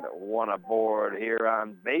strand 1 aboard here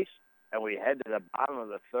on base, and we head to the bottom of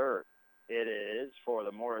the third. It is for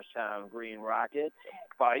the Morristown Green Rockets,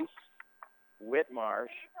 Bice,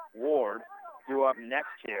 Whitmarsh, Ward, due up next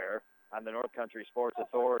here on the North Country Sports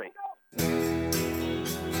Authority.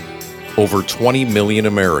 Over 20 million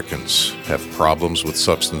Americans have problems with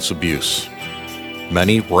substance abuse.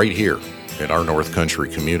 Many right here in our North Country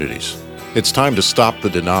communities. It's time to stop the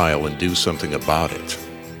denial and do something about it.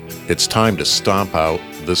 It's time to stomp out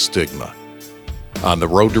the stigma. On the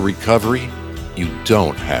road to recovery, you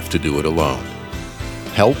don't have to do it alone.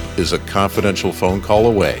 Help is a confidential phone call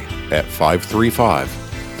away at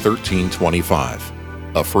 535-1325.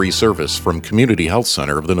 A free service from Community Health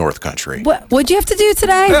Center of the North Country. What'd you have to do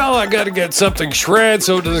today? Well, I got to get something shred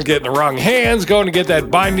so it doesn't get in the wrong hands. Going to get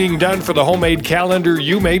that binding done for the homemade calendar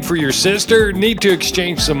you made for your sister. Need to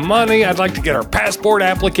exchange some money. I'd like to get our passport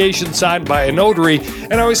application signed by a notary.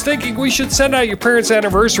 And I was thinking we should send out your parents'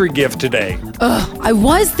 anniversary gift today. I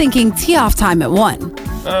was thinking tee-off time at 1.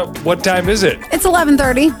 What time is it? It's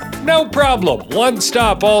 11:30. No problem. One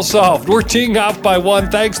stop, all solved. We're teeing off by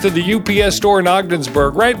 1 thanks to the UPS store in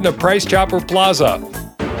Ogdensburg, right in the Price Chopper Plaza.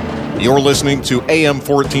 You're listening to AM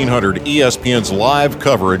 1400 ESPN's live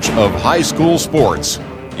coverage of high school sports.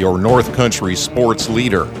 Your North Country sports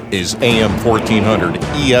leader is AM 1400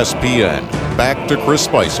 ESPN. Back to Chris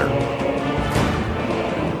Spicer.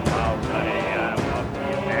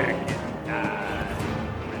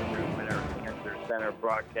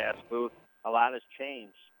 Broadcast booth. A lot has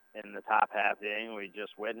changed in the top half of the inning we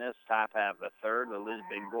just witnessed. Top half of the third, the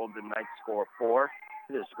Lisbon Golden Knights score 4.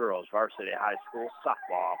 This girls varsity high school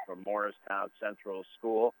softball from Morristown Central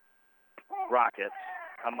School. Rockets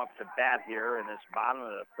come up to bat here in this bottom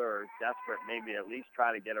of the third, desperate maybe at least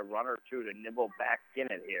try to get a run or two to nibble back in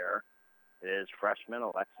it here. It is freshman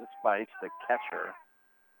Alexis Bice, the catcher.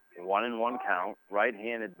 1-1 count,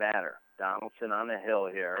 right-handed batter. Donaldson on the hill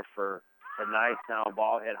here for the Knights. Now a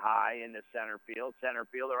ball hit high into center field. Center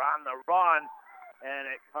fielder on the run, and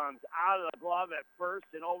it comes out of the glove at first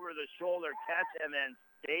and over the shoulder catch and then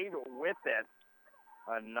stayed with it.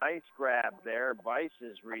 A nice grab there. Bice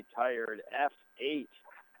is retired, F8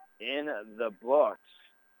 in the books.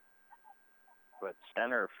 But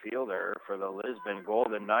center fielder for the Lisbon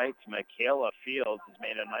Golden Knights, Michaela Fields, has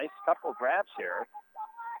made a nice couple grabs here.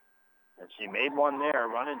 And she made one there,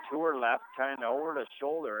 running to her left, kind of over the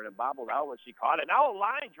shoulder, and it bobbled out when she caught it. Now a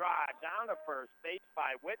line drive down to first base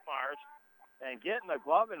by Whitmarsh, and getting the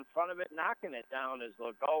glove in front of it, knocking it down as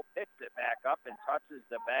Legault picks it back up and touches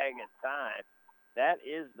the bag in time. That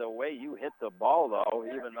is the way you hit the ball, though,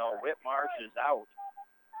 even though Whitmarsh is out.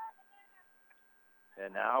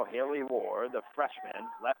 And now Haley Ward, the freshman,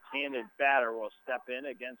 left-handed batter, will step in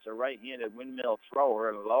against a right-handed windmill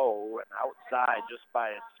thrower, low and outside just by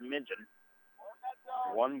a smidgen.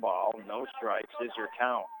 1 ball, no strikes is your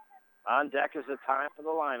count. On deck is the time for the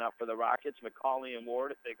lineup for the Rockets. McCauley and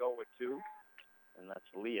Ward if they go with 2. And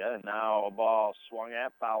that's Leah. And now a ball swung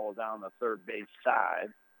at, foul down the third base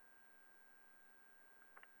side.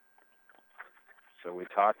 So we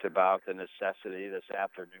talked about the necessity this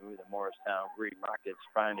afternoon, the Morristown Green Rockets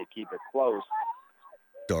trying to keep it close.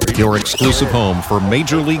 Your exclusive home for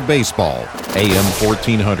Major League Baseball, AM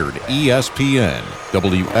 1400 ESPN,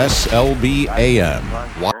 WSLB AM.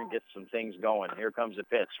 Here and get some things going. Here comes the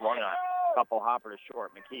pitch. Swung on. Couple hopper to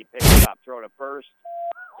short. McKee picks it up, throw to first.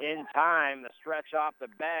 In time, the stretch off the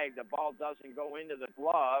bag. The ball doesn't go into the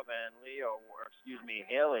glove, and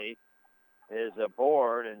Haley is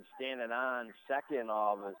aboard and standing on second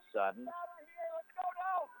all of a sudden.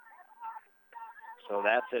 So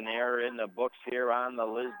that's an error in the books here on the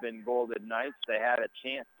Lisbon Golden Knights. They had a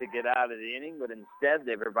chance to get out of the inning, but instead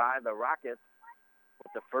they revived the Rockets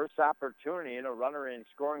with the first opportunity and a runner in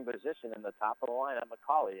scoring position in the top of the lineup.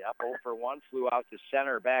 McCauley up 0 for 1, flew out to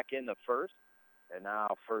center back in the first, and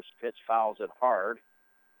now first pitch fouls it hard,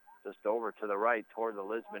 just over to the right toward the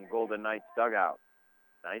Lisbon Golden Knights dugout.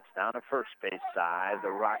 Knights down to first base side. The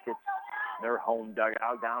Rockets, their home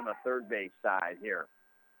dugout, down the third base side here.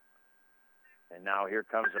 And now here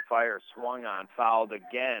comes the fire, swung on, fouled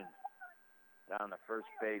again. Down the first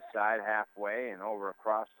base side halfway and over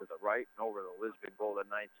across to the right and over the Lisbon Golden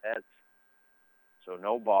Knights' heads. So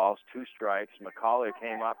no balls, 2 strikes. McCauley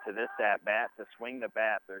came up to this at-bat to swing the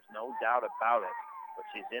bat. There's no doubt about it, but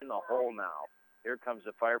she's in the hole now. Here comes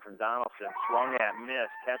the fire from Donaldson. Swung at,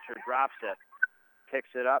 missed. Catcher drops it.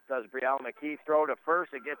 Picks it up, does Brielle McKee throw to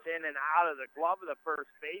first. It gets in and out of the glove of the first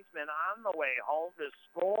baseman. On the way home to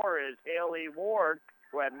score is Haley Ward,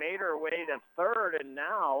 who had made her way to third, and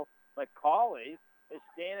now McCauley is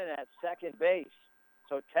standing at second base.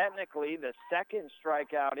 So technically the second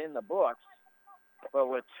strikeout in the books, but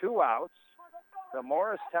with 2 outs, the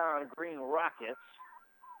Morristown Green Rockets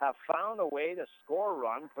have found a way to score a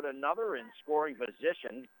run, put another in scoring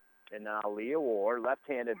position, and now Leah Ward,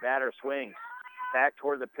 left-handed batter, swings. Back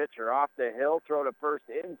toward the pitcher, off the hill, throw to first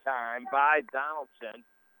in time by Donaldson.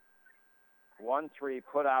 1-3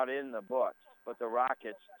 put out in the books, but the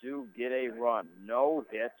Rockets do get a run. No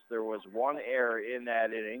hits. There was 1 error in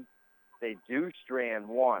that inning. They do strand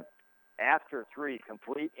 1. After 3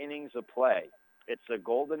 complete innings of play, it's the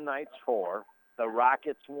Golden Knights 4, the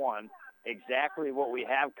Rockets 1. Exactly what we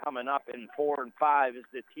have coming up in 4 and 5 is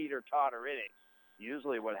the teeter-totter innings.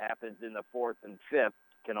 Usually what happens in the 4th and 5th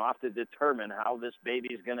can often determine how this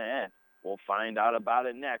baby's going to end. We'll find out about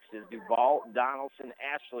it next. Is Duvall, Donaldson,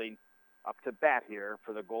 Ashley up to bat here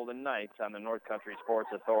for the Golden Knights on the North Country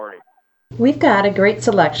Sports Authority. We've got a great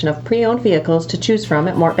selection of pre-owned vehicles to choose from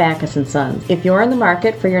at Mort Backus & Sons. If you're in the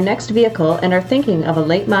market for your next vehicle and are thinking of a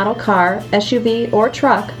late model car, SUV, or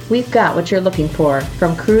truck, we've got what you're looking for.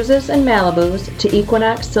 From Cruises and Malibus to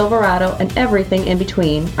Equinox, Silverado, and everything in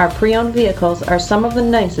between, our pre-owned vehicles are some of the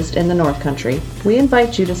nicest in the North Country. We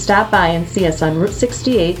invite you to stop by and see us on Route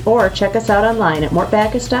 68 or check us out online at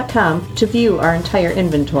mortbackus.com to view our entire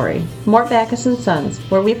inventory. Mort Backus & Sons,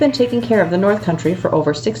 where we've been taking care of the North Country for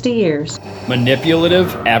over 60 years.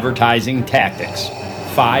 Manipulative advertising tactics.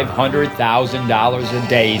 $500,000 a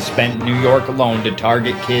day spent in New York alone to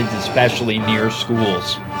target kids, especially near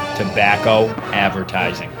schools. Tobacco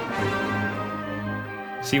advertising.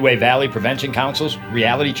 Seaway Valley Prevention Council's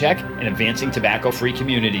Reality Check and Advancing Tobacco-Free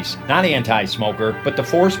Communities. Not anti-smoker, but the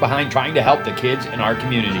force behind trying to help the kids in our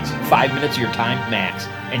communities. 5 minutes of your time max,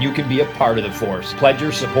 and you can be a part of the force. Pledge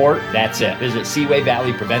your support, that's it. Visit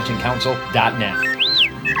SeawayValleyPreventionCouncil.net.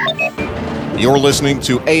 You're listening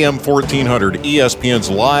to AM 1400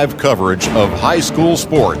 ESPN's live coverage of high school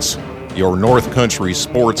sports. Your North Country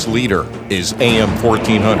sports leader is AM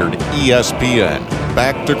 1400 ESPN.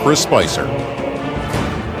 Back to Chris Spicer. All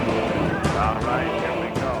right, here we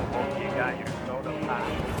go. Hope you got your soda pop.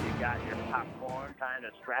 You got your popcorn. Time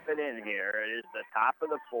to strap it in here. It is the top of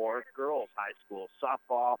the 4th. Girls High School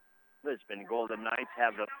softball. Lisbon Golden Knights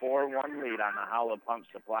have the 4-1 lead on the Howland Pump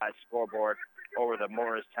Supply scoreboard over the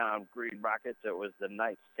Morristown Green Rockets. It was the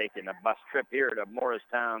Knights taking a bus trip here to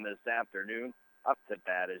Morristown this afternoon. Up to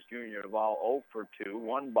bat is Junior Duvall 0 for 2.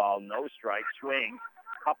 1 ball, no strike, swing.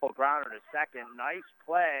 Couple grounder to second. Nice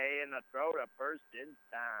play and the throw to first in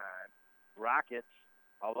time. Rockets,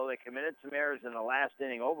 although they committed some errors in the last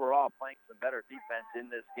inning, overall playing some better defense in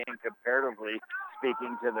this game comparatively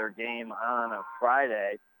speaking to their game on a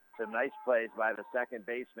Friday. Some nice plays by the second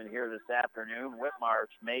baseman here this afternoon.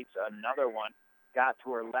 Whitmarsh makes another one. Got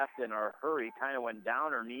to her left in a hurry. Kind of went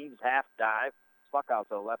down her knees, half dive. Stuck out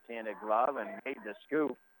the left-handed glove and made the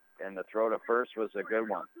scoop. And the throw to first was a good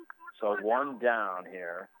one. So 1 down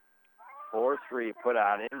here. 4-3 put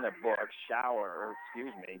out in the book.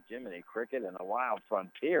 Jiminy Cricket and a Wild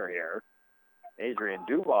Frontier here. Adrian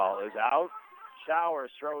Duvall is out.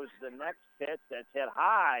 Showers throws the next pitch that's hit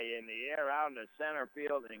high in the air out in the center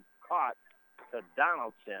field and caught to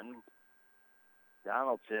Donaldson.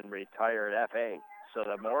 Donaldson retired FA. So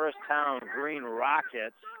the Morristown Green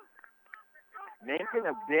Rockets making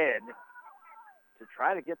a bid to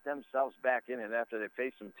try to get themselves back in it after they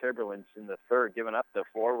faced some turbulence in the third, giving up the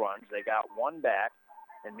 4 runs. They got 1 back.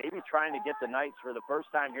 and maybe trying to get the Knights for the first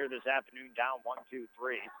time here this afternoon down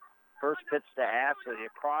 1-2-3. First pitch to Ashley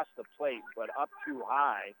across the plate, but up too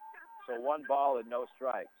high. So 1 ball and no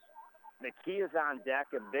strikes. McKee is on deck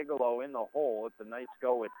and Bigelow in the hole if the Knights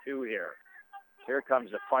go with 2 here. Here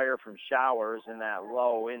comes a fire from Showers in that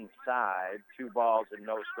low inside. 2 balls and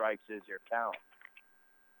no strikes is your count.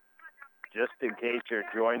 Just in case you're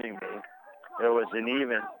joining me, it was an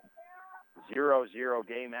even 0-0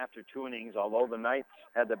 game after 2 innings, although the Knights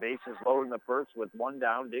had the bases loaded in the first with 1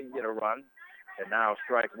 down, didn't get a run. And now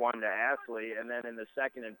strike 1 to Ashley, and then in the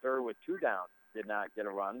second and third with 2 down, did not get a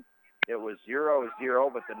run. It was 0-0,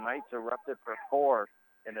 but the Knights erupted for 4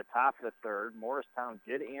 in the top of the third. Morristown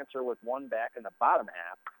did answer with 1 back in the bottom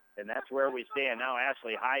half, and that's where we stand. Now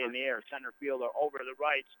Ashley high in the air, center fielder over to the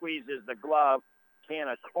right, squeezes the glove, can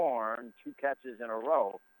of corn, 2 catches in a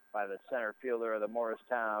row by the center fielder of the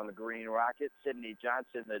Morristown Green Rockets, Sidney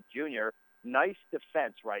Johnson, the junior. Nice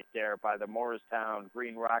defense right there by the Morristown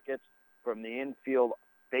Green Rockets from the infield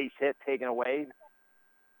base hit taken away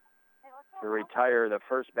to retire the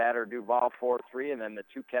first batter, Duval, 4-3, and then the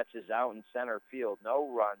 2 catches out in center field. No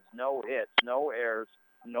runs, no hits, no errors,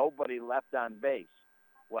 nobody left on base.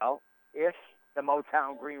 Well, if the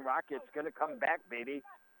Motown Green Rockets going to come back, baby,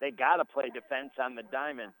 they got to play defense on the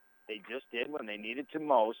diamond. They just did when they needed to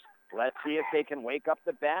most. Let's see if they can wake up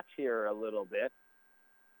the bats here a little bit.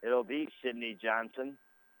 It'll be Sidney Johnson,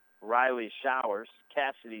 Riley Showers,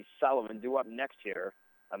 Cassidy Sullivan due up next here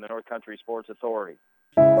on the North Country Sports Authority.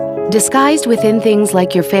 Disguised within things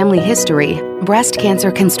like your family history, breast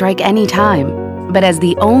cancer can strike any time. But as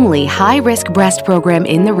the only high-risk breast program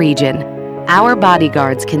in the region, our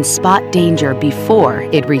bodyguards can spot danger before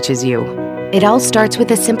it reaches you. It all starts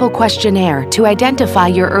with a simple questionnaire to identify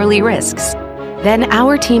your early risks. Then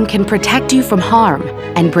our team can protect you from harm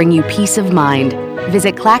and bring you peace of mind.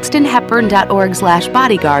 Visit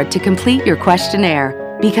claxtonhepburn.org/bodyguard to complete your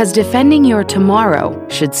questionnaire, because defending your tomorrow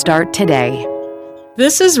should start today.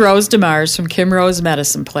 This is Rose DeMars from Kim Rose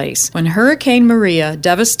Medicine Place. When Hurricane Maria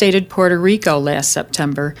devastated Puerto Rico last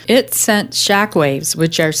September, it sent shockwaves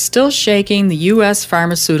which are still shaking the U.S.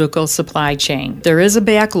 pharmaceutical supply chain. There is a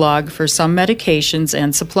backlog for some medications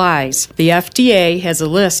and supplies. The FDA has a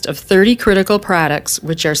list of 30 critical products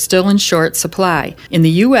which are still in short supply. In the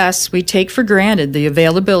U.S., we take for granted the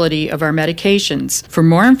availability of our medications. For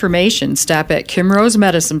more information, stop at Kim Rose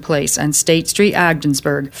Medicine Place on State Street,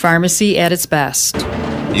 Ogdensburg. Pharmacy at its best.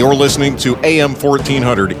 You're listening to AM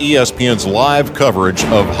 1400 ESPN's live coverage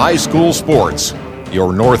of high school sports.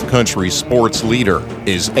 Your North Country sports leader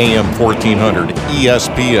is AM 1400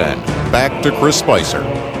 ESPN. Back to Chris Spicer.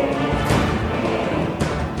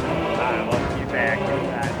 Welcome you back.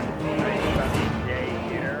 Nice sunny day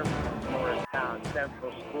here. Morristown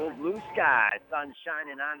Central School. Blue sky, sun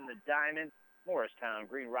shining on the diamond. Morristown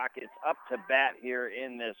Green Rockets up to bat here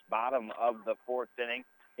in this bottom of the 4th inning.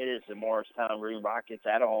 It is the Morristown Green Rockets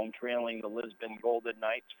at home trailing the Lisbon Golden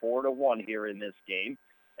Knights 4-1 here in this game.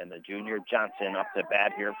 And the junior Johnson up to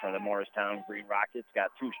bat here for the Morristown Green Rockets.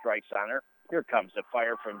 Got 2 strikes on her. Here comes the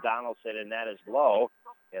fire from Donaldson, and that is low.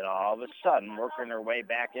 And all of a sudden, working her way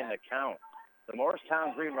back in the count. The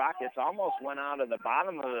Morristown Green Rockets almost went out of the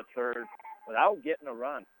bottom of the 3rd without getting a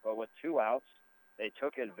run. But with 2 outs, they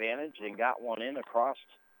took advantage and got one in across.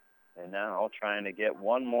 And now trying to get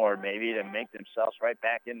one more maybe to make themselves right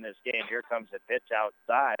back in this game. Here comes a pitch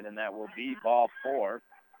outside, and that will be ball 4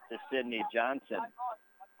 to Sidney Johnson.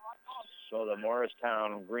 So the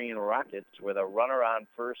Morristown Green Rockets with a runner on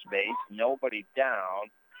first base, nobody down,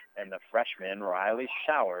 and the freshman Riley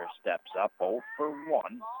Showers steps up 0 for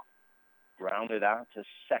 1. Grounded out to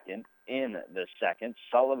second in the second.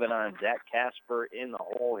 Sullivan on deck, Casper in the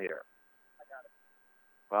hole here.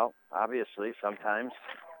 Well, obviously sometimes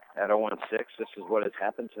at 0-6, this is what has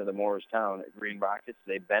happened to the Morristown Green Rockets.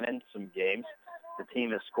 They've been in some games. The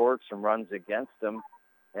team has scored some runs against them,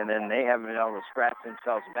 and then they haven't been able to scratch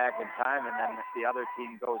themselves back in time, and then the other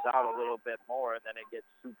team goes out a little bit more, and then it gets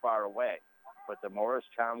too far away. But the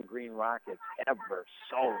Morristown Green Rockets ever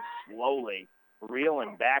so slowly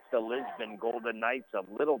reeling back the Lisbon Golden Knights a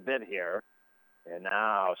little bit here. And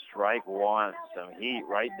now strike 1, some heat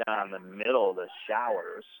right down the middle of the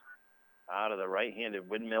Showers. Out of the right-handed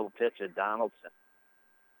windmill pitch at Donaldson.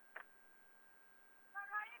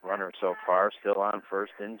 Runner so far still on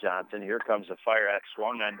first in Johnson. Here comes the fire axe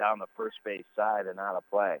swung on down the first base side and out of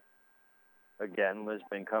play. Again,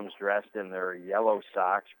 Lisbon comes dressed in their yellow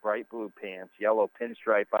socks, bright blue pants, yellow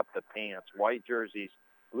pinstripe up the pants, white jerseys,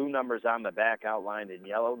 blue numbers on the back outlined in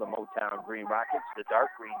yellow. The Motown Green Rockets, the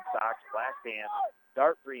dark green socks, black pants,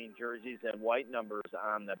 dark green jerseys, and white numbers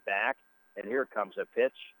on the back. And here comes a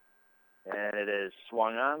pitch. And it is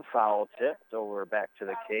swung on, foul tipped over back to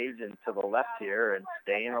the cage and to the left here, and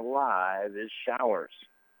staying alive is Showers.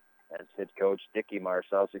 That's head coach Dickie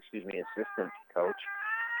Marcells, assistant coach.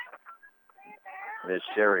 Ms.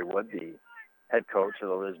 Sherry Wood, the head coach of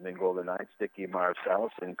the Lisbon Golden Knights, Dickie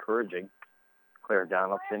Marcells, encouraging Claire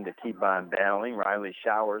Donaldson to keep on battling. Riley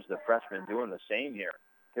Showers, the freshman, doing the same here.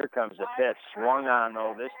 Here comes the pitch. Swung on,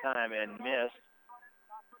 though, this time and missed.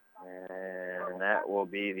 And that will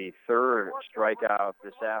be the third strikeout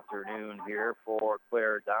this afternoon here for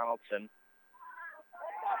Claire Donaldson.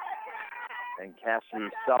 And Cassidy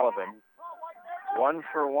Sullivan, 1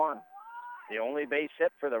 for 1. The only base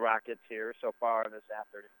hit for the Rockets here so far this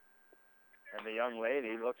afternoon. And the young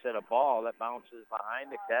lady looks at a ball that bounces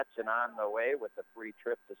behind the catch, and on the way with the free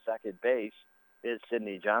trip to second base is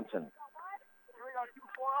Sydney Johnson.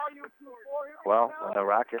 Well, when the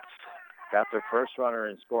Rockets got their first runner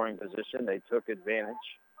in scoring position, they took advantage.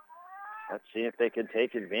 Let's see if they can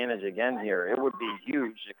take advantage again here. It would be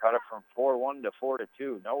huge to cut it from 4-1 to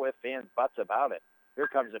 4-2. No ifs, ands, buts about it. Here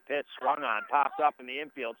comes a pitch, swung on, popped up in the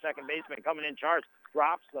infield. Second baseman coming in charge,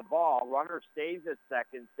 drops the ball. Runner stays at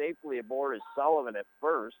second, safely aboard is Sullivan at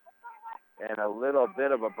first. And a little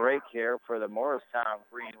bit of a break here for the Morristown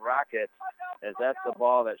Green Rockets, as that's the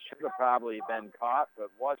ball that should have probably been caught but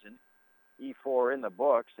wasn't. E4 in the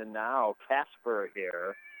books, and now Casper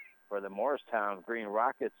here for the Morristown Green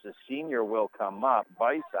Rockets. The senior will come up.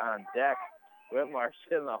 Bice on deck. Whitmarsh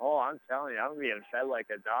in the hole. I'm telling you, I'm being fed like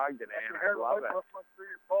a dog today, and I love it.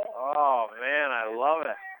 Oh, man, I love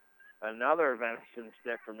it. Another venison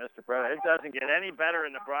stick from Mr. President. It doesn't get any better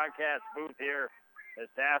in the broadcast booth here this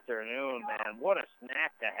afternoon, man. What a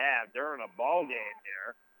snack to have during a ball game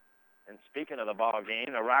here. And speaking of the ball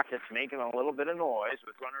game, the Rockets making a little bit of noise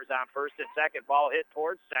with runners on first and second. Ball hit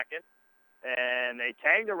towards second. And they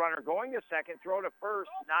tag the runner going to second, throw to first,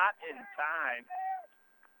 not in time.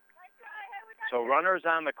 So runners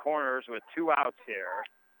on the corners with 2 outs here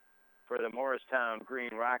for the Morristown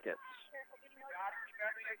Green Rockets.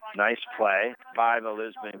 Nice play by the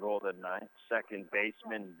Lisbon Golden Knights. Second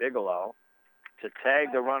baseman Bigelow to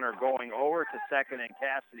tag the runner going over to second, and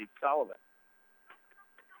Cassidy Sullivan.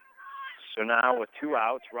 So now with 2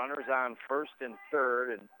 outs, runners on first and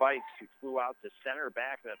third, and Bice, who flew out to center,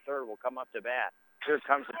 back, and the third will come up to bat. Here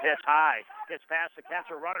comes the pitch high. Gets past the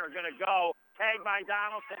catcher. Runner going to go. Tagged by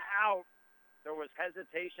Donaldson, out. There was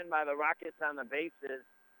hesitation by the Rockets on the bases,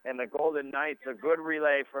 and the Golden Knights, a good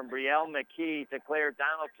relay from Brielle McKee to Claire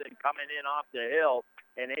Donaldson coming in off the hill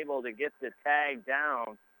and able to get the tag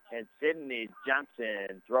down. And Sydney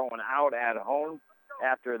Johnson throwing out at home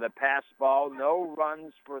after the pass ball. No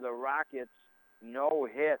runs for the Rockets, no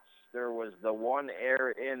hits. There was the one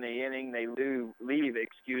error in the inning. They leave,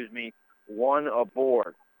 1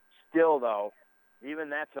 aboard. Still, though,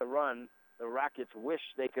 even that's a run the Rockets wish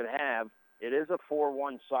they could have. It is a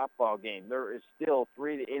 4-1 softball game. There is still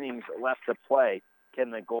 3 innings left to play. Can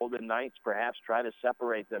the Golden Knights perhaps try to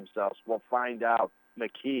separate themselves? We'll find out.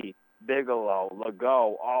 McKee, Bigelow,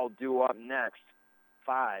 Legault, all due up next.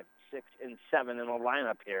 5, 6, and 7 in the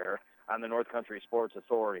lineup here on the North Country Sports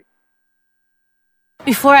Authority.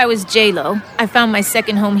 Before I was J-Lo, I found my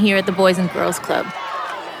second home here at the Boys and Girls Club.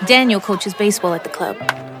 Daniel coaches baseball at the club.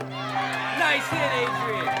 Nice hit,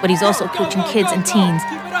 Adrian. But he's also coaching kids and teens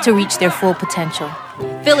to reach their full potential.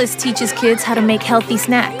 Phyllis teaches kids how to make healthy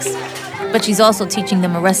snacks, but she's also teaching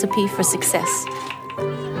them a recipe for success.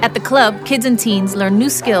 At the club, kids and teens learn new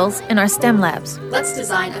skills in our STEM labs. Let's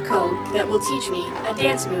design a code that will teach me a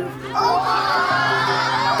dance move.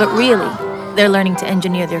 But really, they're learning to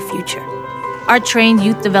engineer their future. Our trained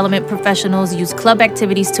youth development professionals use club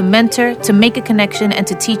activities to mentor, to make a connection, and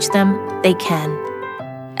to teach them they can.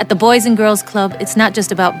 At the Boys and Girls Club, it's not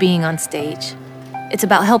just about being on stage. It's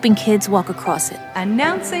about helping kids walk across it.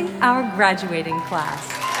 Announcing our graduating class.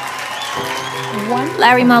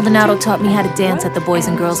 Larry Maldonado taught me how to dance at the Boys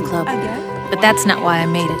and Girls Club. But that's not why I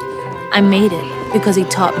made it. I made it because he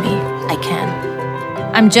taught me I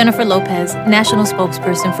can. I'm Jennifer Lopez, National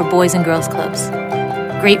Spokesperson for Boys and Girls Clubs.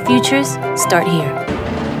 Great futures start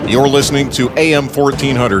here. You're listening to AM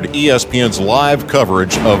 1400 ESPN's live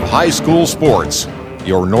coverage of high school sports.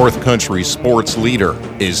 Your North Country sports leader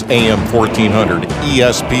is AM 1400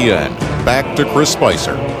 ESPN. Back to Chris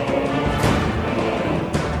Spicer.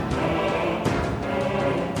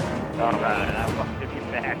 All right, I welcome you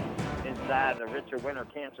back inside the Richard Winter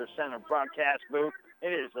Cancer Center broadcast booth.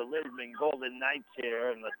 It is the Lisbon Golden Knights here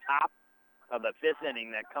in the top of the 5th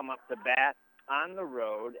inning that come up to bat on the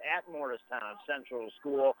road at Morristown Central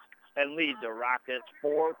School and lead the Rockets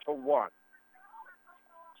 4-1.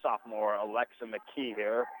 Sophomore Alexa McKee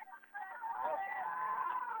here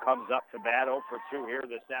comes up to bat 0 for 2 here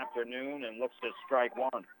this afternoon and looks to strike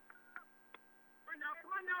one.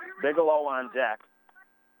 Bigelow on deck.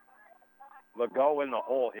 Legault in the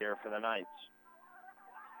hole here for the Knights.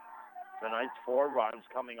 The Knights 4 runs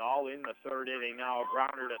coming all in the third inning now. A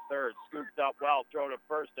grounder to third. Scooped up well. Throw to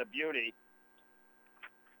first. A beauty.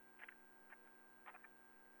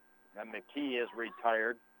 And McKee is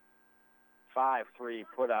retired. 5-3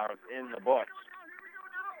 put out in the books.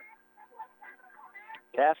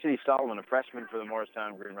 Cassidy Sullivan, a freshman for the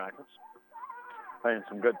Morristown Green Rockets. Playing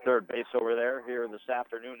some good third base over there here this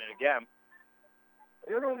afternoon. And again,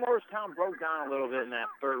 Morristown broke down a little bit in that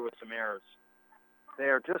third with some errors. They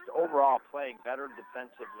are just overall playing better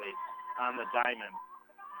defensively on the diamond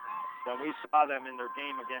than we saw them in their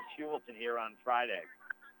game against Hewelton here on Friday.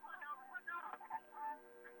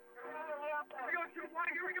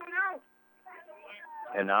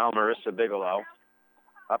 And now Marissa Bigelow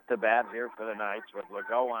up to bat here for the Knights with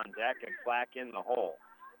Legault on deck and Flack in the hole.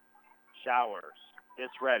 Showers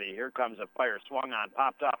gets ready. Here comes a fire. Swung on,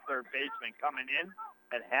 popped off third baseman coming in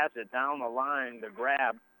and has it down the line to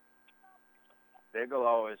grab.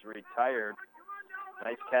 Bigelow is retired.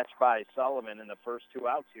 Nice catch by Sullivan in the first 2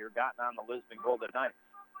 outs here, gotten on the Lisbon Golden Knights.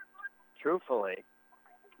 Truthfully,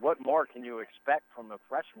 what more can you expect from a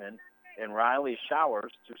freshman in Riley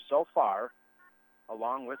Showers to so far,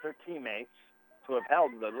 along with her teammates, to have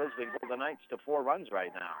held the Lisbon Golden Knights to 4 runs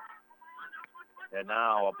right now? And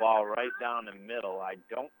now a ball right down the middle. I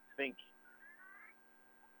don't think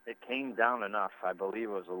it came down enough. I believe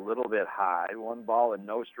it was a little bit high. 1 ball and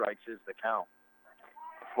no strikes is the count.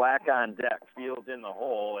 Flack on deck, fields in the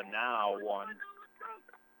hole, and now one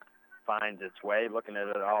finds its way. Looking at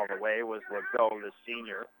it all the way was Legault, the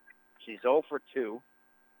senior. She's 0 for 2.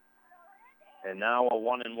 And now a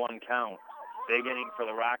 1-1 count. Big inning for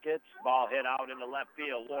the Rockets. Ball hit out in the left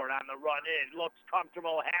field. Ward on the run in. Looks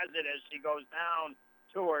comfortable, has it as she goes down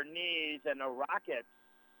to her knees. And the Rockets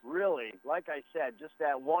really, like I said, just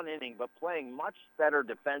that 1 inning, but playing much better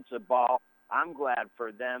defensive ball. I'm glad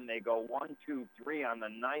for them. They go 1-2-3 on the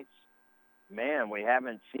Knights. Man, we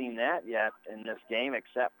haven't seen that yet in this game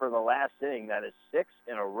except for the last inning. That is 6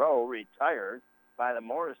 in a row retired by the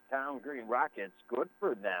Morristown Green Rockets. Good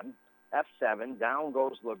for them. F7, down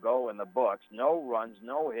goes Legault in the books. No runs,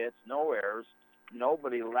 no hits, no errors,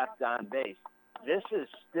 nobody left on base. This is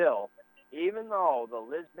still, even though the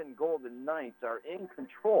Lisbon Golden Knights are in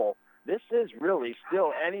control, this is really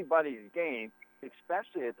still anybody's game,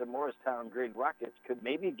 especially if the Morristown Green Rockets could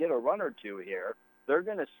maybe get a run or two here. They're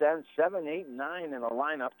going to send 7, 8, 9 in a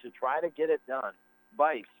lineup to try to get it done.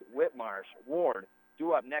 Bice, Whitmarsh, Ward,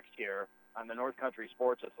 due up next year on the North Country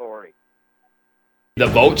Sports Authority. The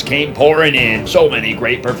votes came pouring in. So many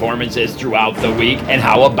great performances throughout the week. And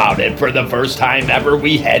how about it? For the first time ever,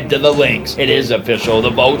 we head to the links. It is official. The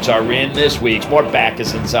votes are in this week's Mort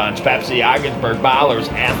Backus & Sons Pepsi Ogdensburg Ballers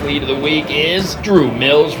Athlete of the Week is Drew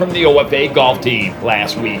Mills from the OFA golf team.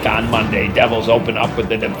 Last week on Monday, Devils open up with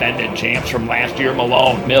the defending champs from last year,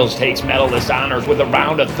 Malone. Mills takes medalist honors with a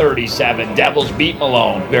round of 37. Devils beat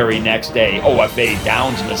Malone. Very next day, OFA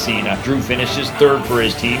downs Messina. Drew finishes third for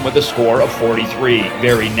his team with a score of 43.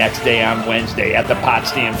 Very next day on Wednesday at the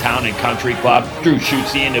Potsdam Town and Country Club, Drew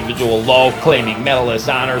shoots the individual low, claiming medalist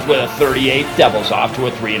honors with a 38. Devils off to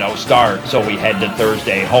a 3-0 start. So we head to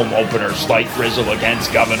Thursday, home opener, slight drizzle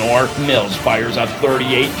against Governor. Mills fires a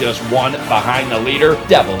 38, just 1 behind the leader.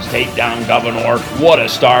 Devils take down Governor. What a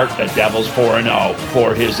start. The Devils 4-0.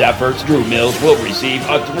 For his efforts, Drew Mills will receive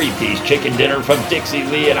a 3-piece chicken dinner from Dixie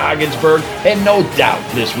Lee in Ogdensburg, and no doubt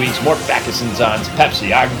this week's Mort Backus & Sons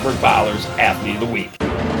Pepsi Ogdensburg Ballers Athlete of the Week.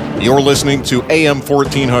 You're listening to AM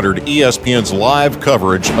 1400 ESPN's live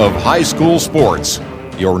coverage of high school sports.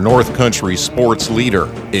 Your North Country sports leader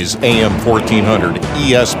is AM 1400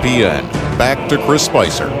 ESPN. Back to Chris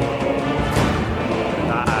Spicer. Welcome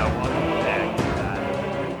back to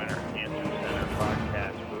the Winter Cancer Center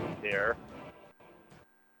podcast booth here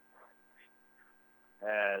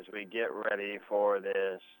as we get ready for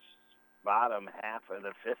this bottom half of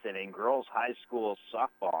the 5th inning. Girls high school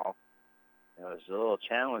softball. It was a little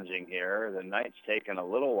challenging here. The Knights taking a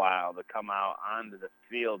little while to come out onto the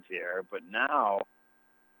field here. But now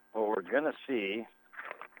what we're going to see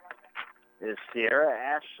is Sierra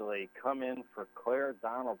Ashley come in for Claire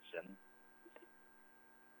Donaldson.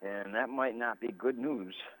 And that might not be good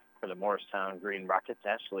news for the Morristown Green Rockets.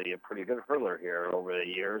 Ashley, a pretty good hurler here over the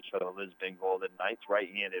years for the Lisbon Golden Knights.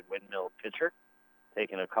 Right-handed windmill pitcher.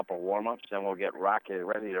 Taking a couple warm-ups, then we'll get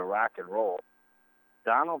ready to rock and roll.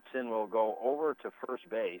 Donaldson will go over to first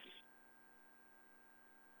base.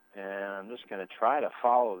 And I'm just going to try to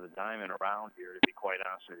follow the diamond around here, to be quite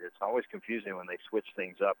honest with you. It's always confusing when they switch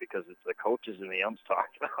things up because it's the coaches and the umps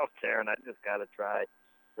talking out there, and I just got to try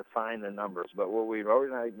to find the numbers. But what we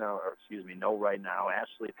know right now,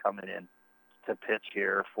 Ashley coming in to pitch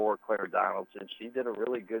here for Claire Donaldson. She did a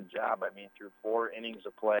really good job. I mean, through 4 innings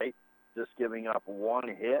of play, just giving up 1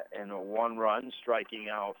 hit and 1 run, striking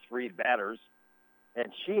out 3 batters.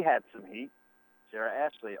 And she had some heat. Sarah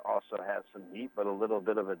Ashley also has some heat, but a little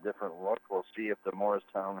bit of a different look. We'll see if the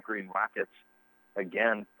Morristown Green Rockets,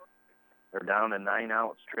 again, they're down to 9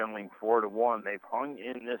 outs, trailing 4-1. They've hung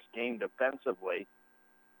in this game defensively.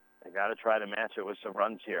 They got to try to match it with some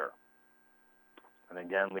runs here. And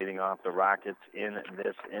again, leading off the Rockets in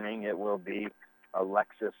this inning, it will be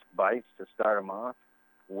Alexis Bice to start them off.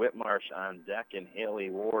 Whitmarsh on deck and Haley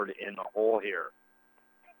Ward in the hole here.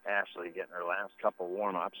 Ashley getting her last couple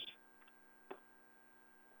warm-ups.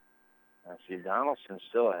 I see Donaldson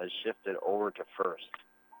still has shifted over to first.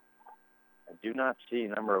 I do not see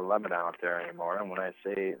number 11 out there anymore. And when I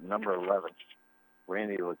say number 11,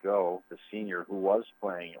 Randy Legault, the senior who was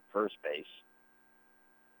playing at first base,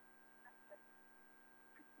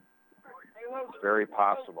 it's very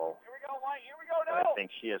possible. But I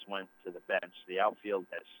think she has went to the bench. The outfield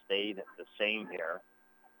has stayed the same here.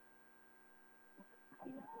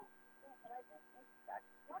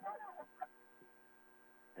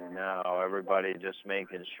 And now everybody just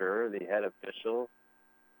making sure, the head official,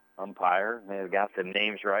 umpire, they've got the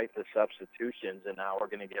names right, the substitutions, and now we're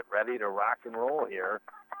going to get ready to rock and roll here.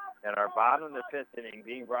 And our bottom of the 5th inning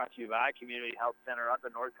being brought to you by Community Health Center up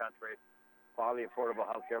in North Country. Quality, affordable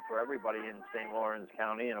health care for everybody in St. Lawrence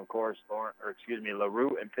County, and, of course,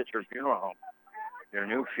 LaRue and Pitcher Funeral Home. Your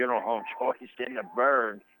new funeral home choice in the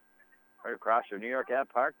Berg, right across from New York Ave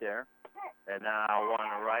Park there. And now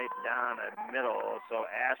one right down the middle. So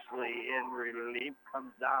Ashley in relief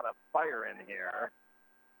comes out of fire in here.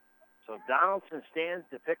 So Donaldson stands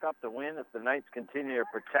to pick up the win if the Knights continue to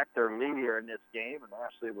protect their lead here in this game. And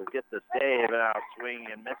Ashley will get the save, and out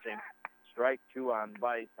swinging and missing. Strike 2 on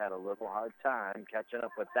Bice. Had a little hard time catching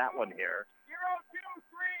up with that one here.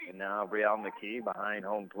 0-2-3. And now Brielle McKee behind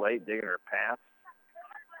home plate, digging her path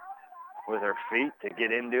with her feet to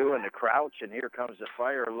get into and to crouch. And here comes the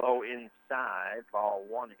fire low inside. Ball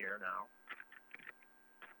 1 here now.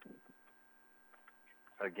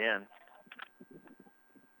 Again,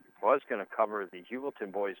 was going to cover the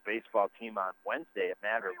Hewelton boys baseball team on Wednesday at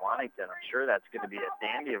Madrid Wannington. I'm sure that's going to be a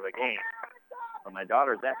dandy of a game for my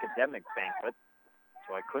daughter's academic banquet,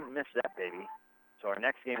 so I couldn't miss that baby. So our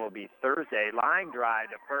next game will be Thursday. Line drive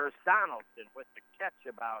to first. Donaldson with the catch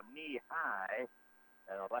about knee high.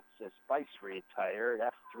 And Alexis Bice retired.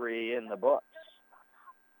 F3 in the books.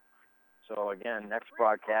 So again, next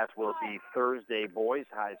broadcast will be Thursday boys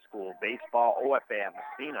high school baseball. OFA at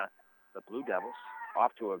Messina. The Blue Devils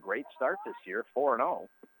off to a great start this year, 4-0.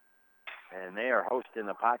 And they are hosting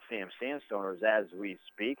the Potsdam Sandstoners as we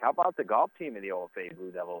speak. How about the golf team of the OFA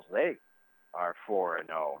Blue Devils? They are 4-0.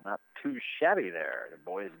 Not too shabby there. The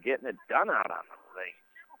boys getting it done out on the thing.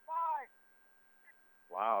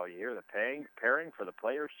 Wow, you hear the pairing for the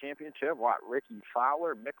Players' Championship? What, Ricky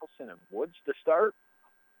Fowler, Mickelson, and Woods to start?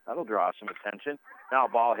 That'll draw some attention. Now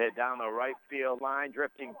ball hit down the right field line,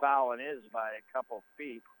 drifting foul, and is by a couple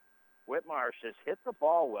feet. Whitmarsh has hit the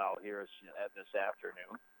ball well here this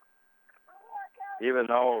afternoon. Even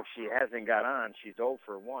though she hasn't got on, she's 0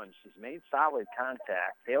 for 1. She's made solid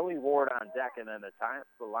contact. Haley Ward on deck, and then the time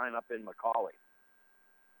to line up in McCauley.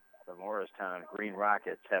 The Morristown Green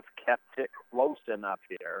Rockets have kept it close enough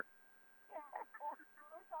here.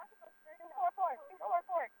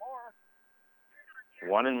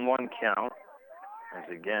 One and one count. As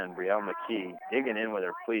again, Brielle McKee digging in with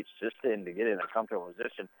her cleats just to get in a comfortable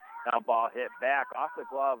position. Now ball hit back off the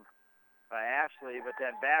glove by Ashley, but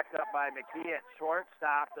then backed up by McKee at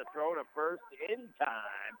shortstop to throw to first in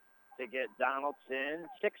time to get Donaldson.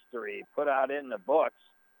 6-3 put out in the books.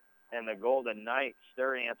 And the Golden Knights,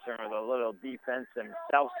 they're answering with a little defense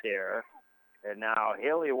themselves here. And now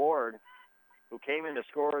Haley Ward, who came in to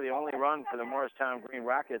score the only run for the Morristown Green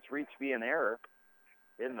Rockets, reached via an error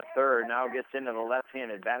in the third. Now gets into the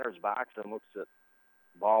left-handed batter's box and looks at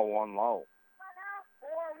ball 1 low.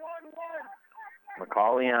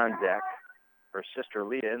 McCauley on deck. Her sister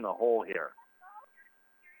Leah in the hole here.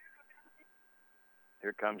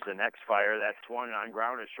 Here comes the next fire. That swung on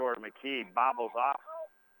ground is short. McKee bobbles off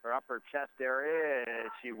her upper chest area.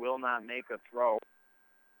 She will not make a throw.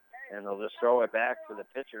 And they'll just throw it back to the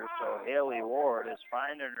pitcher. So Haley Ward is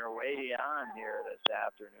finding her way on here this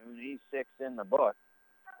afternoon. E6 in the book.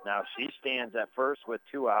 Now she stands at first with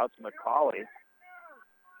 2 outs. McCauley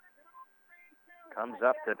comes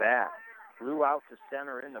up to bat. Flew out to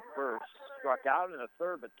center in the first. Struck out in the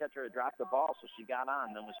third, but catcher had dropped the ball, so she got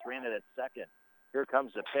on, then was stranded at second. Here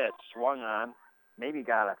comes the pitch. Swung on. Maybe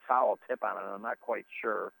got a foul tip on it. I'm not quite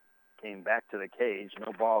sure. Came back to the cage.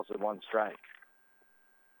 No balls at 1 strike.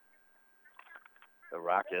 The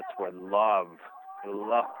Rockets would love,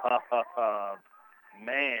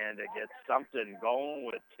 man, to get something going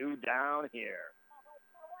with 2 down here.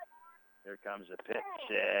 Here comes the pitch,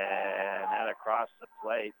 and then across the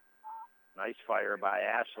plate. Nice fire by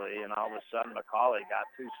Ashley, and all of a sudden McCauley got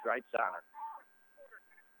 2 strikes on her.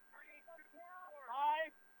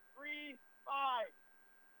 5-3-5.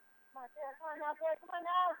 Come on, Dad. Come on now, Dad. Come on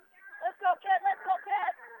now. Let's go, kid. Let's go,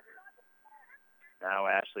 kid. Now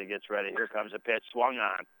Ashley gets ready. Here comes a pitch. Swung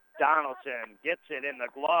on. Donaldson gets it in the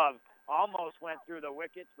glove. Almost went through the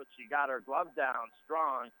wickets, but she got her glove down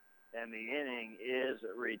strong, and the inning is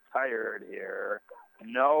retired here.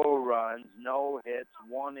 No runs, no hits,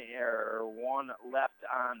 1 error, 1 left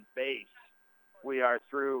on base. We are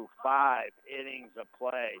through 5 innings of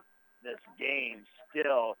play. This game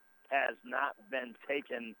still has not been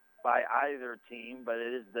taken by either team, but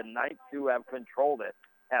it is the Knights who have controlled it,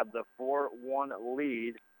 have the 4-1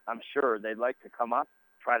 lead. I'm sure they'd like to come up,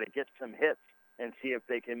 try to get some hits, and see if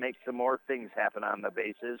they can make some more things happen on the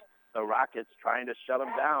bases. The Rockets trying to shut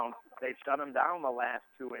them down. They've shut them down the last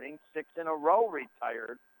 2 innings, 6 in a row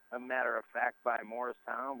retired, a matter of fact, by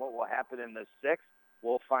Morristown. What will happen in the 6th,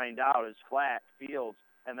 we'll find out as Flat, Fields,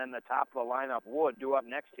 and then the top of the lineup Wood do up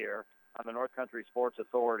next here on the North Country Sports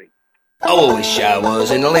Authority. I wish I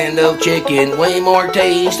was in the land of chicken, way more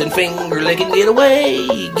taste than finger licking. Get away,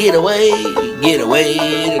 get away, get away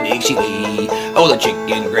to Dixie Lee. Oh, the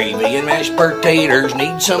chicken gravy and mashed potatoes,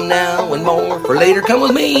 need some now and more for later. Come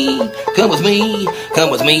with me, come with me,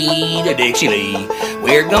 come with me to Dixie Lee.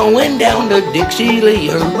 We're going down to Dixie Lee,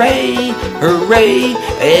 hooray, hooray,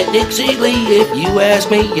 at Dixie Lee. If you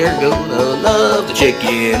ask me, you're gonna love the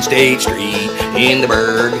chicken, State Street in the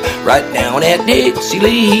Burg, right down at Dixie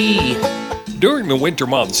Lee. During the winter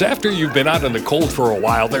months, after you've been out in the cold for a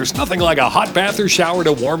while, there's nothing like a hot bath or shower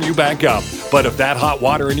to warm you back up. But if that hot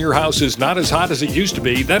water in your house is not as hot as it used to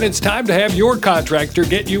be, then it's time to have your contractor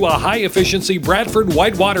get you a high-efficiency Bradford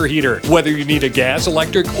white water heater. Whether you need a gas,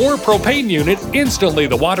 electric, or propane unit, instantly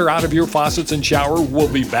the water out of your faucets and shower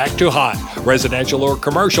will be back to hot. Residential or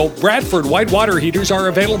commercial, Bradford white water heaters are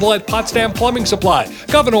available at Potsdam Plumbing Supply,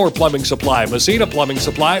 Gouverneur Plumbing Supply, Messina Plumbing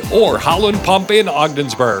Supply, or Howland Pump in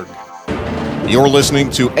Ogdensburg. You're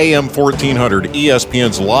listening to AM 1400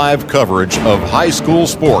 ESPN's live coverage of high school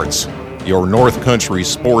sports. Your North Country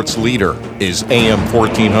sports leader is AM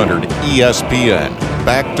 1400 ESPN.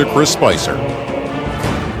 Back to Chris Spicer. All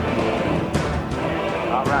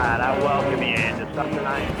right, I welcome you into something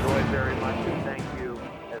I enjoy very much, and thank you,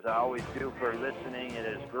 as I always do, for listening. It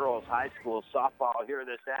is girls high school softball here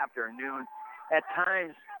this afternoon. At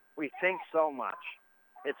times, we think so much.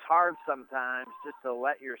 It's hard sometimes just to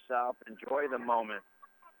let yourself enjoy the moment.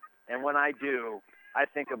 And when I do, I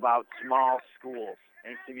think about small schools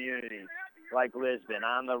and communities like Lisbon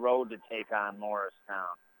on the road to take on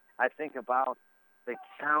Morristown. I think about the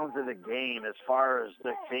sounds of the game as far as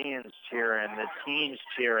the fans cheering, the teams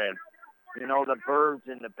cheering, you know, the birds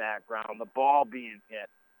in the background, the ball being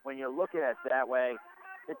hit. When you look at it that way,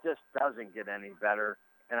 it just doesn't get any better.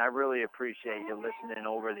 And I really appreciate you listening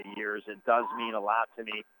over the years. It does mean a lot to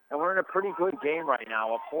me. And we're in a pretty good game right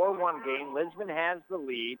now, a 4-1 game. Lisbon has the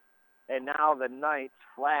lead, and now the Knights,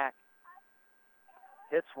 Flack,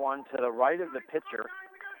 hits one to the right of the pitcher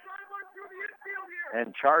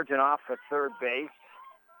and charging off for third base,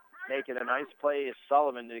 making a nice play is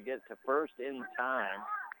Sullivan to get to first in time.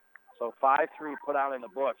 So 5-3 put out in the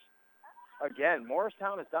books. Again,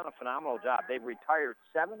 Morristown has done a phenomenal job. They've retired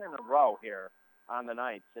 7 in a row here on the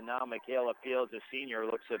Knights, and now Michaela Fields, a senior,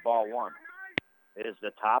 looks at ball one. It is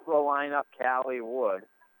the top of the lineup, Callie Wood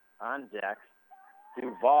on deck.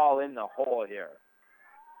 Duval in the hole here.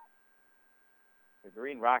 The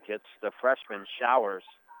Green Rockets, the freshman, Showers.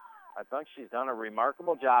 I think she's done a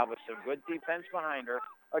remarkable job with some good defense behind her.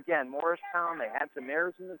 Again, Morristown, they had some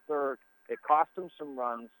errors in the third. It cost them some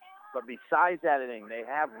runs, but besides that inning, they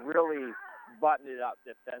have really buttoned it up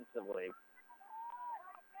defensively.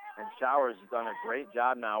 And Showers has done a great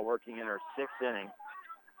job now working in her 6th inning.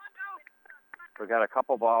 We've got a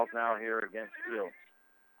couple balls now here against Fields.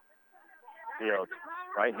 Fields,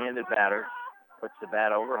 right-handed batter, puts the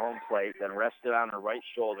bat over home plate, then rests it on her right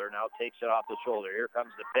shoulder, now takes it off the shoulder. Here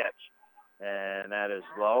comes the pitch. And that is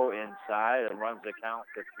low inside and runs the count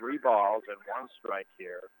to 3 balls and 1 strike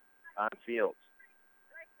here on Fields.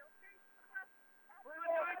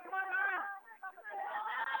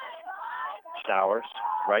 Showers,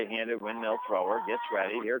 right-handed windmill thrower, gets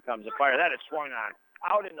ready. Here comes the fire. That is swung on.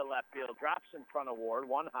 Out into left field, drops in front of Ward,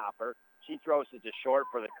 one hopper. She throws it to short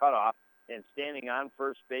for the cutoff, and standing on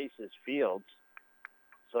first base is Fields.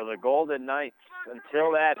 So the Golden Knights,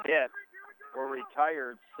 until that hit, were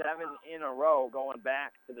retired 7 in a row going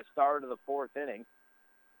back to the start of the fourth inning.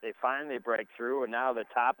 They finally break through, and now the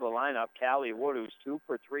top of the lineup, Callie Wood, who's 2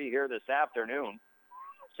 for 3 here this afternoon.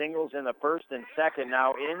 Singles in the first and second.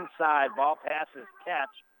 Now inside, ball passes catch,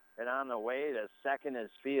 and on the way to second is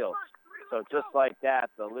Fields. So just like that,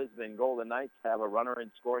 the Lisbon Golden Knights have a runner in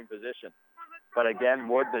scoring position. But again,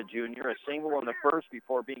 Wood, the junior, a single in the first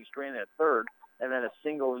before being stranded at third, and then a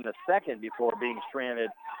single in the second before being stranded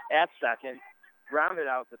at second, grounded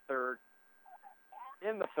out to third.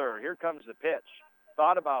 In the third, here comes the pitch.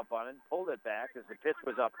 Thought about bunting, pulled it back as the pitch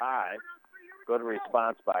was up high. Good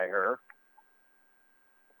response by her.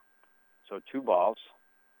 So 2 balls,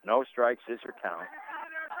 no strikes is her count.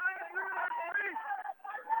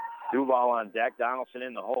 Duval on deck, Donaldson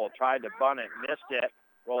in the hole, tried to bunt it, missed it,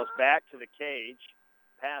 rolls back to the cage,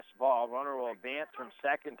 pass ball, runner will advance from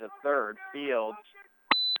second to third, Fields,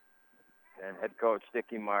 and head coach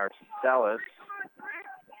Dickie Marcellus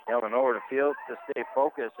yelling over to Fields to stay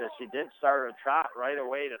focused as she did start a trot right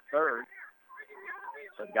away to third.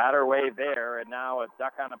 So got her way there, and now a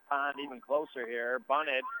duck on a pond even closer here,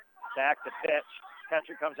 bunted, back to pitch,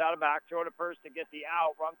 catcher comes out of back, throw to first to get the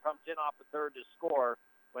out, run comes in off the third to score.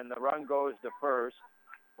 When the run goes to first,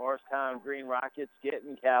 Morristown Green Rockets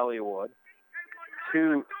getting Callie Wood.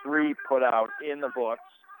 2-3 put out in the books.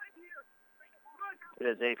 It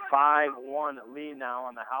is a 5-1 lead now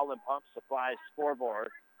on the Howland Pump Supply scoreboard.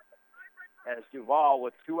 As Duval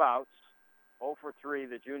with 2 outs, 0 for 3,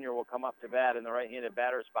 the junior will come up to bat in the right-handed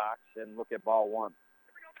batter's box and look at ball 1.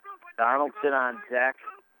 Donaldson on deck,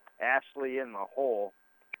 Ashley in the hole.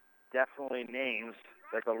 Definitely names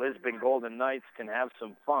that the Lisbon Golden Knights can have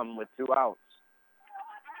some fun with 2 outs.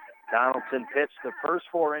 Donaldson pitched the first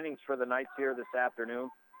 4 innings for the Knights here this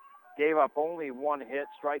afternoon. Gave up only 1 hit,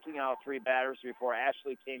 striking out 3 batters before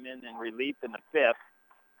Ashley came in relief in the 5th.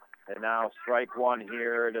 And now strike 1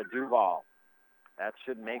 here to Duval. That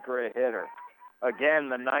should make her a hitter. Again,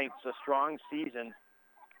 the Knights, a strong season.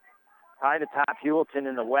 Tied atop Hewelton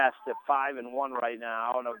in the West at 5-1 right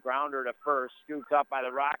now, and a grounder to first, scooped up by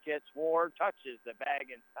the Rockets. Ward touches the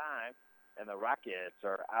bag in time, and the Rockets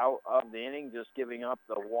are out of the inning, just giving up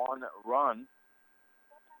the 1 run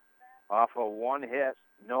off of 1 hit,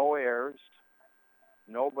 no errors,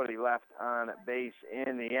 nobody left on base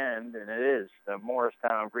in the end, and it is the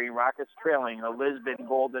Morristown Green Rockets trailing the Lisbon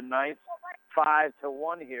Golden Knights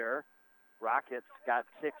 5-1 here. Rockets got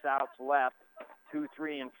 6 outs left. 2,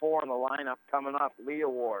 3, and 4 in the lineup coming up. Leah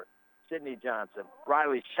Ward, Sydney Johnson,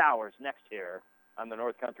 Riley Showers next here on the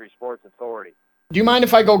North Country Sports Authority. Do you mind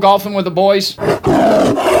if I go golfing with the boys?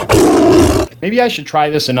 Maybe I should try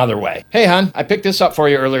this another way. Hey, hon, I picked this up for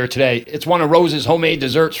you earlier today. It's one of Rose's homemade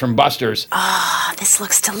desserts from Buster's. Ah, this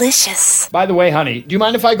looks delicious. By the way, honey, do you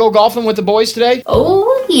mind if I go golfing with the boys today?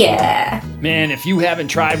 Oh, yeah. Man, if you haven't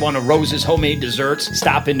tried one of Rose's homemade desserts,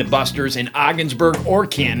 stop into Buster's in Ogdensburg or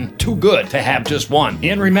Kin. Too good to have just one.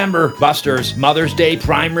 And remember, Buster's Mother's Day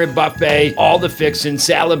prime rib buffet, all the fixins,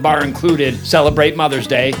 salad bar included. Celebrate Mother's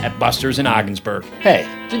Day at Buster's in Ogdensburg. Hey,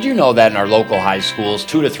 did you know that in our local high schools,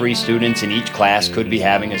 2 to 3 students in each class could be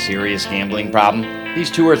having a serious gambling problem? These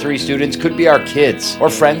 2 or 3 students could be our kids or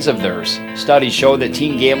friends of theirs. Studies show that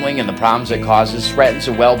teen gambling and the problems it causes threatens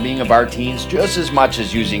the well-being of our teens just as much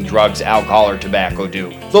as using drugs, alcohol, or tobacco do.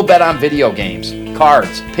 They'll bet on video games,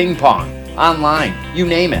 cards, ping pong, online, you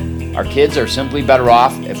name it. Our kids are simply better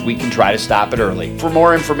off if we can try to stop it early. For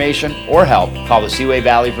more information or help, call the Seaway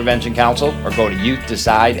Valley Prevention Council or go to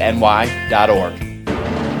youthdecideNY.org.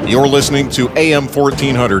 You're listening to AM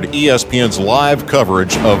 1400 ESPN's live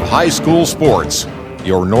coverage of high school sports.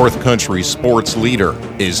 Your North Country sports leader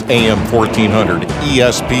is AM 1400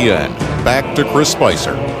 ESPN. Back to Chris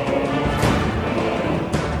Spicer. All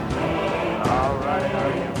right,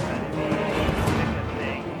 are you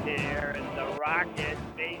ready? Here is the Rockets.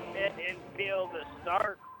 They hit infield to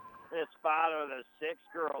start this spot of the 6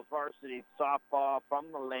 girls varsity softball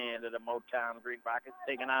from the land of the Motown Green Rockets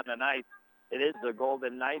taking on the Knights. It is the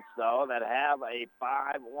Golden Knights, though, that have a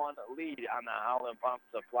 5-1 lead on the Howland Pump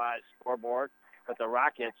Supply scoreboard. But the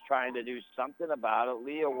Rockets trying to do something about it.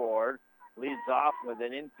 Leah Ward leads off with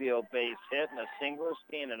an infield base hit and a single,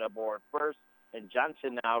 standing aboard first. And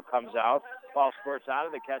Johnson now comes out. Ball squirts out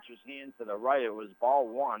of the catcher's hand to the right. It was ball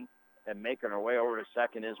 1. And making her way over to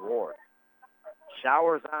second is Ward.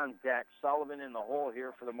 Showers on deck. Sullivan in the hole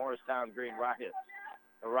here for the Morristown Green Rockets.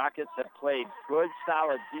 The Rockets have played good,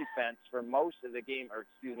 solid defense for most of the game,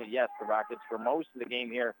 the Rockets for most of the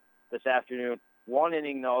game here this afternoon. One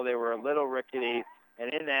inning, though, they were a little rickety,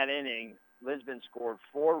 and in that inning, Lisbon scored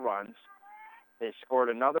 4 runs. They scored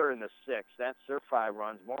another in the 6th. That's their 5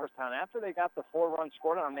 runs. Morristown, after they got the 4 runs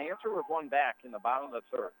scored on, they answered with 1 back in the bottom of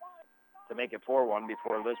the 3rd to make it 4-1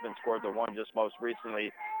 before Lisbon scored the 1 just most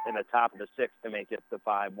recently in the top of the 6th to make it the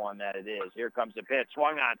 5-1 that it is. Here comes the pitch.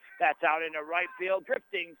 Swung on. That's out into right field.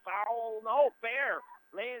 Drifting. Foul. No, fair.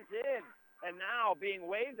 Lands in. And now being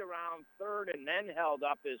waved around 3rd and then held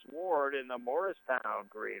up is Ward in the Morristown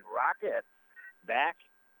Green Rockets.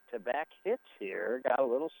 Back-to-back hits here. Got a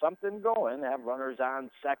little something going. Have runners on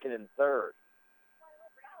 2nd and 3rd.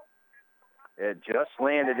 It just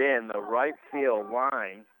landed in the right field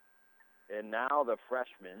line. And now the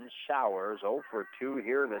freshman Showers 0 for 2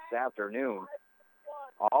 here this afternoon.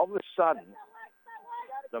 All of a sudden,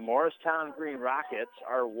 the Morristown Green Rockets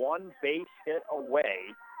are 1 base hit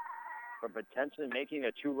away from potentially making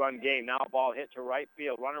a 2-run game. Now a ball hit to right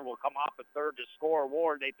field. Runner will come off at 3rd to score.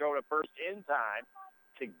 Ward, they throw to first in time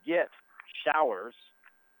to get Showers.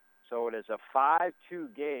 So it is a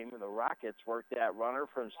 5-2 game, and the Rockets work that runner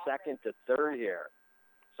from 2nd to 3rd here.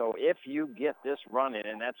 So if you get this run in,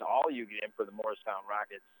 and that's all you get in for the Morristown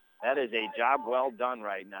Rockets, that is a job well done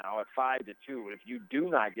right now at 5-2. If you do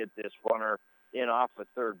not get this runner in off of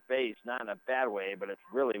 3rd base, not in a bad way, but it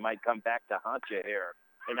really might come back to haunt you here.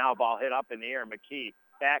 And now ball hit up in the air. McKee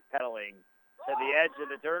backpedaling to the edge of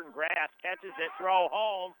the dirt and grass, catches it, throw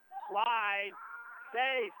home, slide,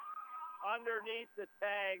 safe. Underneath the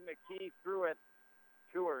tag, McKee threw it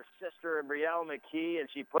to her sister, Brielle McKee, and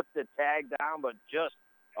she put the tag down, but just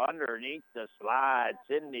underneath the slide.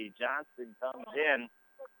 Sydney Johnson comes in,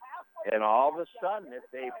 and all of a sudden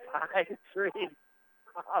it's a 5-3 game.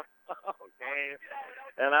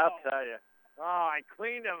 And I'll tell you, I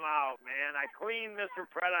cleaned him out, man. I cleaned Mr.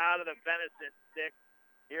 Preda out of the venison stick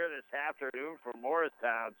here this afternoon for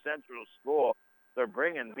Morristown Central School. They're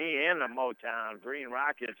bringing me in to Motown Green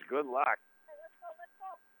Rockets. Good luck.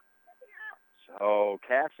 So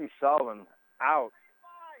Cassie Sullivan out.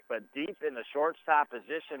 But deep in the shortstop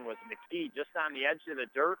position was McKee, just on the edge of the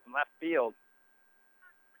dirt in left field.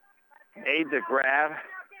 Made the grab.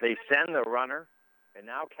 They send the runner. And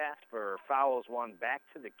now Casper fouls one back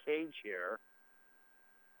to the cage here.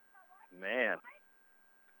 Man,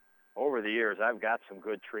 over the years, I've got some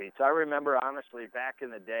good treats. I remember, honestly, back in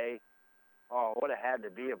the day, it would have had to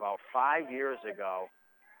be about 5 years ago.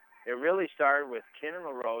 It really started with Ken and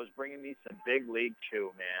LaRose bringing me some big league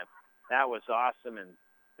chew, man. That was awesome. And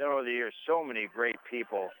then over the years, so many great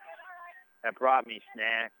people have brought me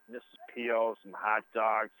snacks. Mrs. P.O., some hot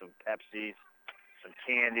dogs, some Pepsis, some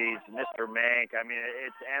candies, Mr. Mank. I mean,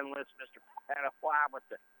 it's endless. Mr. Pettiflop with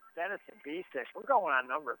the Denison B-Sticks. We're going on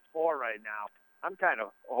number 4 right now. I'm kind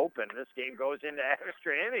of hoping this game goes into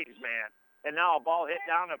extra innings, man. And now a ball hit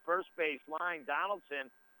down the first base line. Donaldson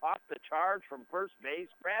off the charge from first base,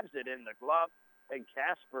 grabs it in the glove, and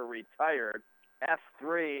Casper retired.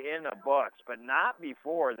 F3 in the books, but not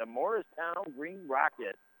before the Morristown Green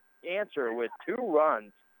Rockets answer with 2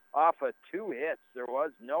 runs off of 2 hits. There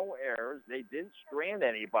was no errors. They didn't strand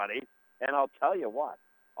anybody. And I'll tell you what,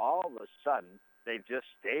 all of a sudden, they've just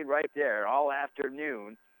stayed right there all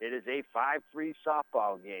afternoon. It is a 5-3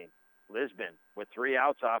 softball game. Lisbon with 3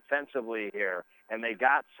 outs offensively here. And they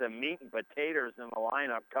got some meat and potatoes in the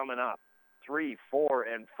lineup coming up. 3, 4,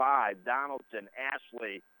 and 5. Donaldson,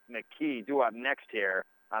 Ashley, McKee due up next here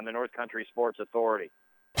on the North Country Sports Authority.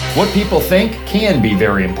 What people think can be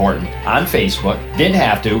very important. On Facebook, didn't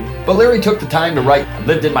have to, but Larry took the time to write. I've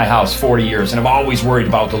lived in my house 40 years and I've always worried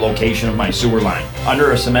about the location of my sewer line.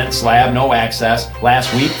 Under a cement slab, no access.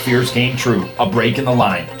 Last week, fears came true. A break in the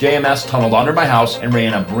line. JMS tunneled under my house and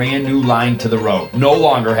ran a brand new line to the road. No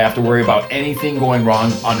longer have to worry about anything going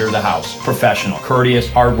wrong under the house. Professional, courteous,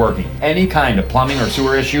 hardworking. Any kind of plumbing or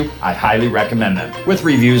sewer issue, I highly recommend them. With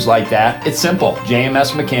reviews like that, it's simple.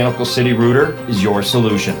 JMS Mechanical City Router is your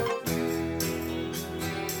solution.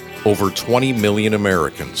 Over 20 million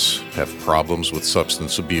Americans have problems with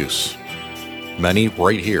substance abuse. Many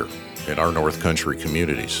right here in our North Country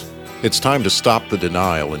communities. It's time to stop the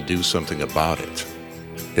denial and do something about it.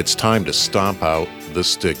 It's time to stomp out the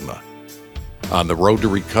stigma. On the road to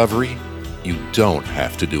recovery, you don't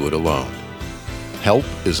have to do it alone. Help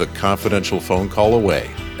is a confidential phone call away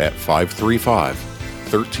at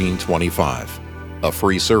 535-1325. A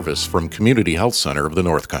free service from Community Health Center of the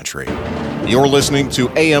North Country. You're listening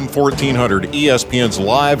to AM 1400 ESPN's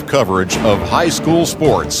live coverage of high school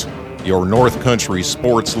sports. Your North Country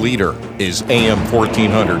sports leader is AM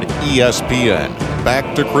 1400 ESPN.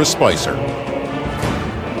 Back to Chris Spicer.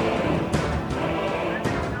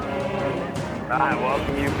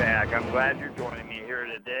 I'm glad you're joining me here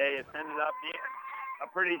today. It's ended up being a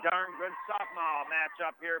pretty darn good softball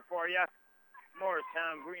matchup here for you.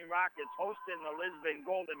 Morristown Green Rockets hosting the Lisbon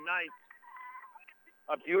Golden Knights.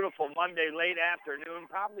 A beautiful Monday late afternoon,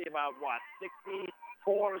 probably about,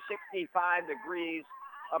 64, 65 degrees.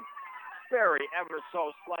 A very ever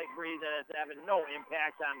so slight breeze that is having no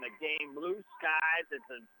impact on the game. Blue skies, it's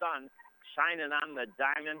the sun shining on the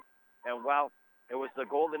diamond. And, it was the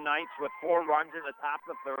Golden Knights with 4 runs in the top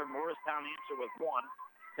of the third. Morristown answered with 1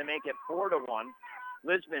 to make it 4-1.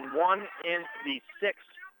 Lisbon won in the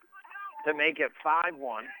 6th to make it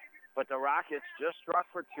 5-1. But the Rockets just struck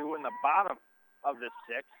for 2 in the bottom of the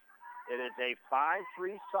 6th. It is a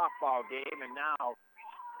 5-3 softball game, and now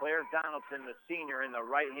Claire Donaldson, the senior, in the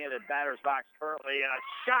right-handed batter's box currently, and a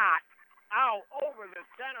shot out over the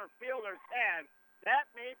center fielder's head.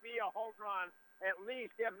 That may be a home run, at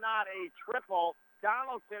least, if not a triple.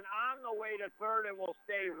 Donaldson on the way to third and will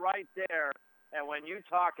stay right there. And when you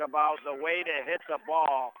talk about the way to hit the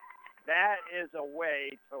ball, that is a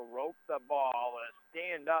way to rope the ball, a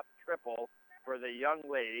stand-up triple for the young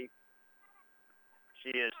lady.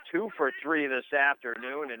 She is 2 for 3 this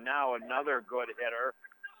afternoon, and now another good hitter.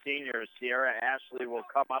 Senior Sierra Ashley will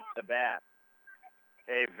come up to bat.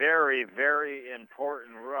 A very, very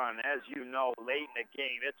important run. As you know, late in the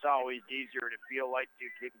game, it's always easier to feel like you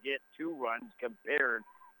can get 2 runs compared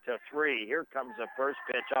to 3. Here comes the first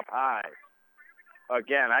pitch up high.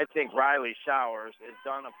 Again, I think Riley Showers has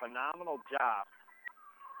done a phenomenal job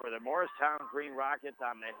for the Morristown Green Rockets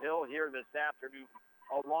on the hill here this afternoon,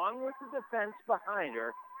 along with the defense behind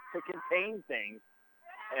her to contain things.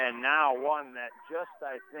 And now one that just,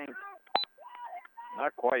 I think,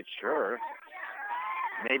 not quite sure,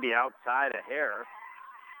 maybe outside a hair.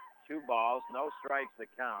 2 balls, no strikes to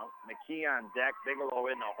count. McKee on deck, Bigelow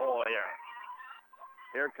in the hole here.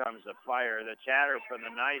 Here comes the fire. The chatter from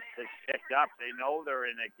the Knights has picked up. They know they're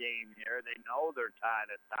in a game here. They know they're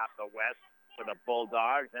tied atop the West for the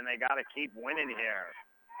Bulldogs, and they got to keep winning here.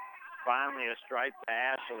 Finally, a strike to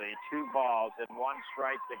Ashley. 2 balls and 1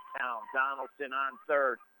 strike to count. Donaldson on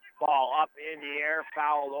third. Ball up in the air,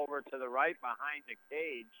 fouled over to the right behind the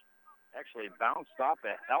cage. Actually bounced off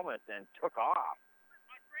a helmet and took off.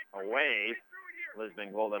 Away.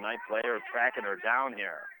 Lisbon Golden Knight player tracking her down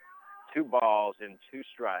here. 2 balls and 2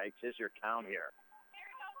 strikes is your count here.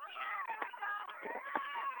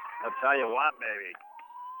 I'll tell you what, baby.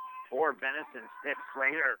 4 venison sticks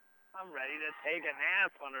later, I'm ready to take a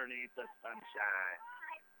nap underneath the sunshine.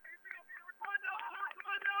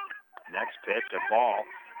 Next pitch, a ball.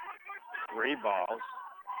 3 balls.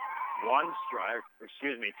 1 strike,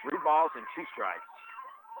 3 balls and 2 strikes.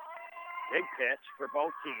 Big pitch for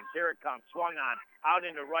both teams. Here it comes, swung on, out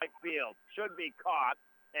into right field. Should be caught,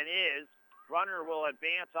 and is. Runner will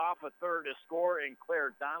advance off a third to score in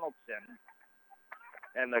Claire Donaldson.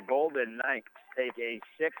 And the Golden Knights take a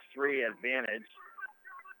 6-3 advantage.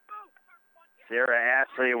 Sarah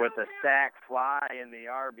Ashley with a sac fly in the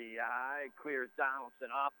RBI. Clears Donaldson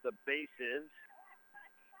off the bases.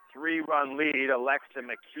 3-run lead. Alexa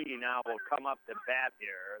McKee now will come up to bat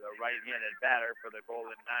here, the right-handed batter for the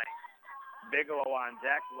Golden Knights. Bigelow on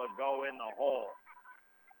deck will go in the hole.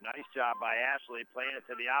 Nice job by Ashley playing it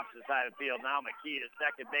to the opposite side of the field. Now McKee to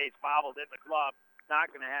second base, bobbled in the glove.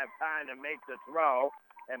 Not going to have time to make the throw,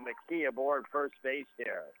 and McKee aboard first base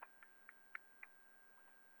here.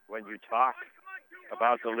 When you talk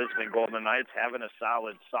about the Lisbon Golden Knights having a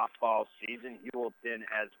solid softball season, Hewelton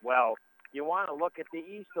as well, you want to look at the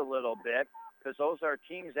East a little bit because those are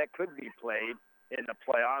teams that could be played in the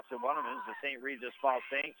playoffs, and one of them is the St. Regis Falls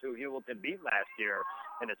Saints, who Hewelton beat last year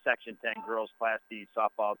in the Section 10 Girls Class D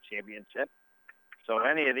Softball Championship. So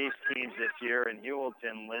any of these teams this year in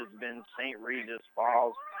Hewelton, Lisbon, St. Regis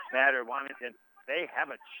Falls, Matter, Wilmington, they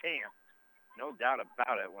have a chance, no doubt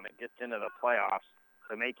about it, when it gets into the playoffs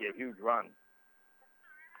to make a huge run.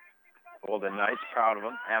 Golden Knights, proud of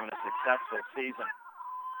them, having a successful season.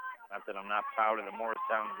 Not that I'm not proud of the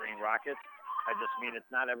Morristown Green Rockets. I just mean it's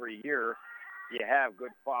not every year you have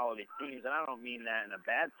good quality teams. And I don't mean that in a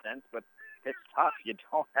bad sense, but it's tough. You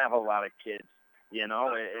don't have a lot of kids, and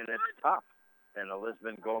it's tough. And the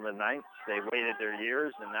Lisbon Golden Knights, they waited their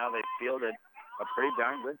years, and now they fielded a pretty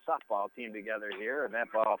darn good softball team together here. And that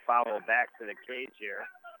ball fouled back to the cage here.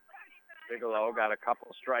 Bigelow got a couple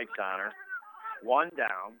strikes on her. 1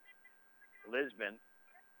 down. Lisbon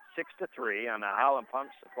 6-3 on the Holland Pump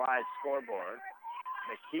Supply scoreboard.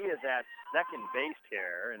 McKee is at second base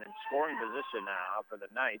here and in scoring position now for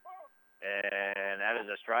the Knights. And that is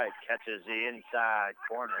a strike. Catches the inside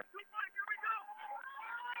corner.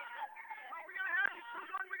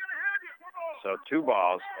 So 2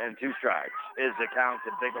 balls and 2 strikes is the count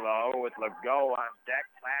to Bigelow with Legault on deck,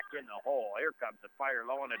 back in the hole. Here comes the fire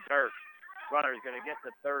low in the dirt. Runner's going to get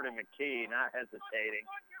to third and McKee, not hesitating.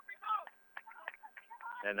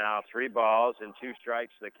 And now 3 balls and 2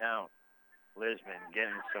 strikes the count. Lisbon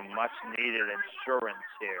getting some much-needed insurance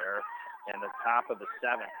here in the top of the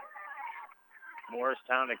 7th.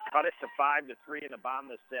 Morristown had cut it to 5-3 in the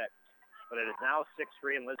bottom of the 6th. But it is now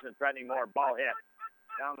 6-3 and Lisbon threatening more. Ball hit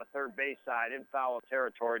down the third base side in foul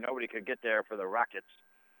territory. Nobody could get there for the Rockets.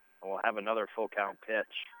 And we'll have another full count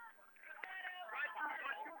pitch.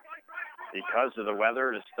 Because of the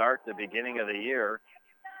weather to start the beginning of the year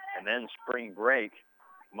and then spring break,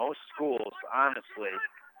 most schools, honestly,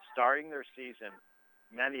 starting their season,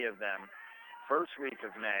 many of them, first week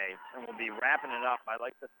of May, and we'll be wrapping it up by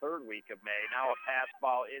like the third week of May. Now a pass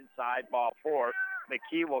ball inside, ball 4.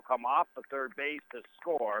 McKee will come off the third base to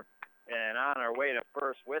score, and on our way to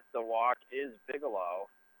first with the walk is Bigelow.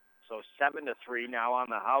 So 7-3 now on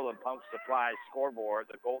the Howland Pump Supply scoreboard.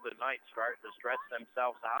 The Golden Knights start to stretch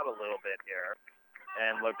themselves out a little bit here,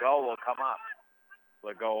 and Legault will come up.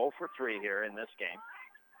 Legault 0 for 3 here in this game.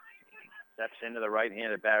 Steps into the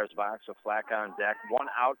right-handed batter's box with Flack on deck. 1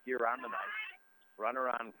 out here on the night. Runner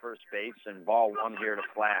on first base and ball 1 here to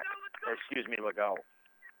Flack. Legault.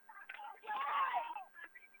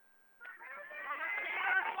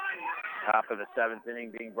 Top of the 7th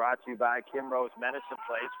inning being brought to you by Kimrose Medicine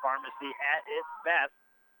Place Pharmacy at its best.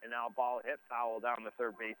 And now ball hit foul down the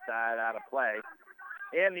third base side out of play.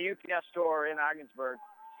 And the UPS store in Ogdensburg.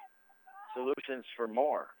 Solutions for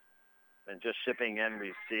more than just shipping and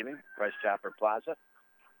receiving. Price Chopper Plaza.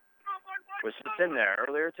 Was just in there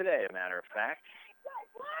earlier today, a matter of fact.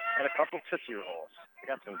 And a couple Tootsie Rolls. We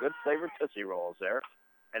got some good flavored Tootsie Rolls there.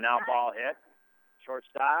 And now ball hit.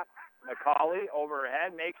 Shortstop. McCauley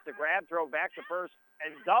overhead makes the grab, throw back to first,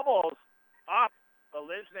 and doubles up the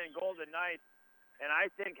Lisbon Golden Knights. And I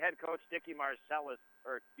think head coach Dickie Marcellus,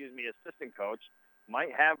 assistant coach, might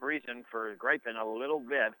have reason for griping a little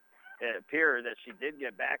bit. It appeared that she did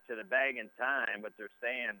get back to the bag in time, but they're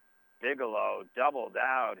saying Bigelow doubled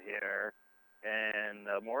out here. And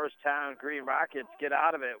the Morristown Green Rockets get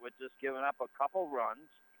out of it with just giving up a couple runs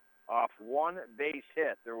off 1 base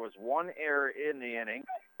hit. There was 1 error in the inning.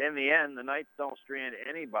 In the end, the Knights don't strand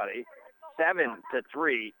anybody.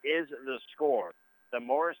 7-3 is the score. The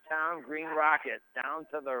Morristown Green Rockets down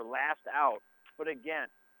to their last out. But again,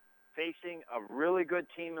 facing a really good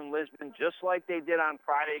team in Lisbon, just like they did on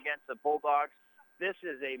Friday against the Bulldogs. This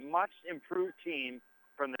is a much improved team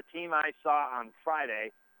from the team I saw on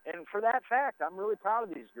Friday. And for that fact, I'm really proud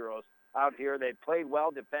of these girls out here. They played well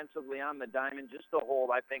defensively on the diamond just to hold,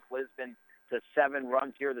 I think, Lisbon to 7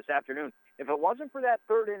 runs here this afternoon. If it wasn't for that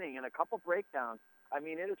third inning and a couple breakdowns, I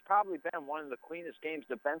mean, it has probably been one of the cleanest games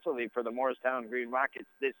defensively for the Morristown Green Rockets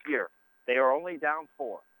this year. They are only down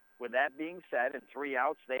 4. With that being said, and 3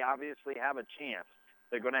 outs, they obviously have a chance.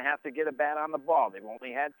 They're going to have to get a bat on the ball. They've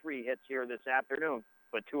only had 3 hits here this afternoon,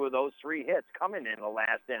 but 2 of those 3 hits coming in the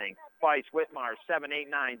last inning. Vice Whitmar,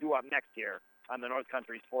 7-8-9, due up next year on the North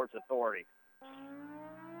Country Sports Authority.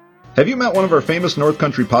 Have you met one of our famous North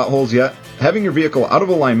Country potholes yet? Having your vehicle out of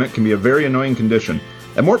alignment can be a very annoying condition.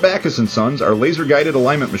 At Mort Backus & Sons, our laser-guided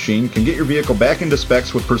alignment machine can get your vehicle back into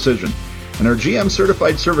specs with precision. And our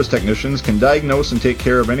GM-certified service technicians can diagnose and take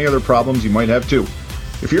care of any other problems you might have too.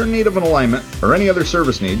 If you're in need of an alignment or any other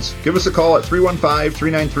service needs, give us a call at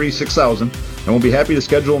 315-393-6000 and we'll be happy to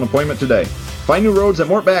schedule an appointment today. Find new roads at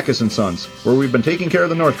Mort Backus & Sons, where we've been taking care of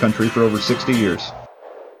the North Country for over 60 years.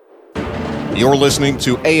 You're listening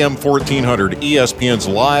to AM 1400 ESPN's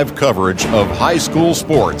live coverage of high school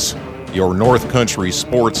sports. Your North Country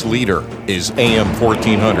sports leader is AM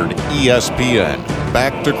 1400 ESPN.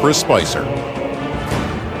 Back to Chris Spicer. Welcome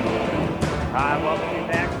you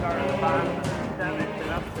back. Start at the bottom of the 7th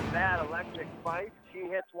and up to bat. Electric Spice. She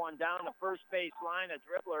hits one down the first base line. A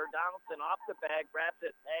dribbler. Donaldson off the bag. Grabs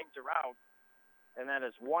it. Tags her out. And that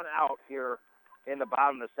is 1 out here in the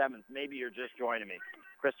bottom of the 7th. Maybe you're just joining me.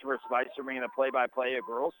 Christopher Spicer bringing the play-by-play of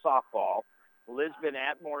girls softball. Lisbon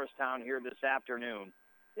at Morristown here this afternoon.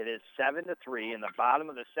 It is 7-3 in the bottom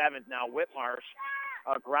of the 7th. Now Whitmarsh,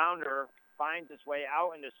 a grounder, finds its way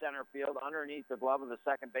out into center field underneath the glove of the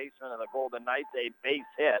second baseman of the Golden Knights. A base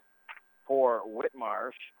hit for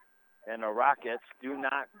Whitmarsh, and the Rockets do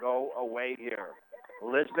not go away here.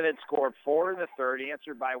 Lisbon had scored 4 in the third,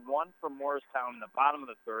 answered by 1 from Morristown in the bottom of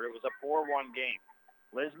the third. It was a 4-1 game.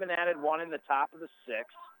 Lisbon added 1 in the top of the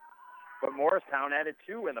 6th, but Morristown added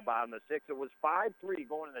 2 in the bottom of the 6th. It was 5-3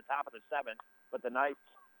 going in the top of the 7th, but the Knights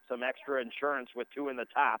some extra insurance with 2 in the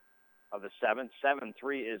top of the 7th.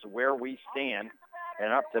 7-3 is where we stand.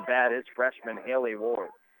 And up to bat is freshman Haley Ward.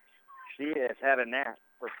 She has had a knack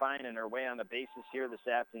for finding her way on the bases here this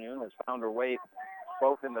afternoon, has found her way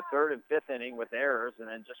both in the third and fifth inning with errors, and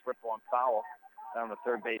then just ripped one foul down the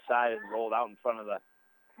third base side and rolled out in front of the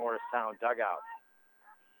Morristown dugout.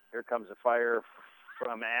 Here comes a fire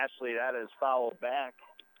from Ashley. That is fouled back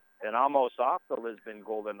and almost off the Lisbon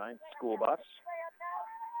Golden Knights school bus.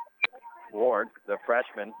 Ward, the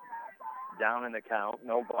freshman, down in the count.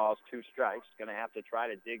 No balls, 2 strikes. Going to have to try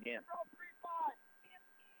to dig in.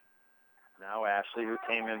 Now Ashley, who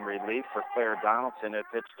came in relief for Claire Donaldson, had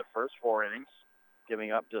pitched the first 4 innings,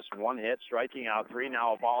 giving up just 1 hit, striking out 3.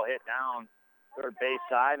 Now a ball hit down third base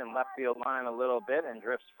side and left field line a little bit and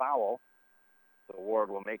drifts foul. So Ward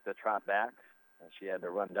will make the trot back. And she had to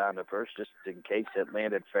run down to first just in case it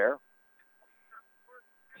landed fair.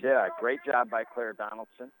 Yeah, great job by Claire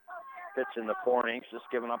Donaldson. Pitching the 4 innings, just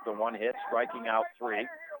giving up the 1 hit, striking out 3.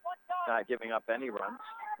 Not giving up any runs,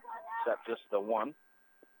 except just the 1.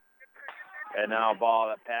 And now a ball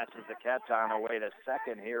that passes the catch on her way to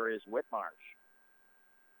second. Here is Whitmarsh.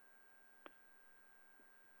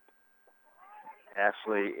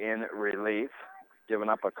 Ashley in relief, giving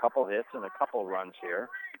up a couple hits and a couple runs here.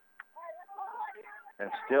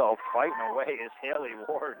 And still fighting away is Haley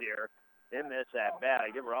Ward here in this at-bat. I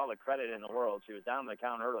give her all the credit in the world. She was down the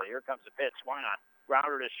count early. Here comes the pitch. Swung on.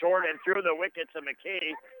 Grounder to short and through the wickets of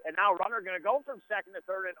McKee. And now runner going to go from second to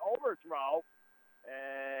third and overthrow.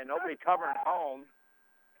 And nobody covering home.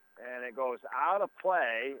 And it goes out of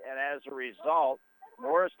play. And as a result,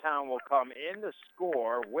 Morristown will come in to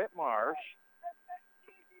score. Whitmarsh.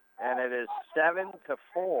 And it is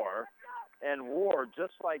 7-4. And Ward,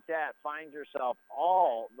 just like that, finds herself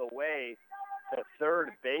all the way to third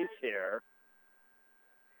base here.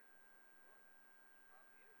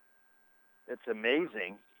 It's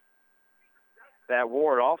amazing that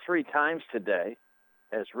Ward, all 3 times today,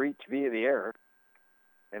 has reached via the error.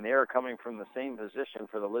 And the error coming from the same position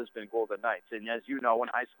for the Lisbon Golden Knights. And as you know, in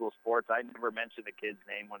high school sports, I never mention the kid's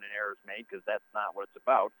name when an error is made because that's not what it's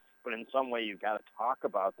about. But in some way, you've got to talk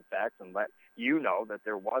about the facts and let you know that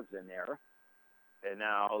there was an error. And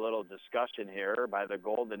now a little discussion here by the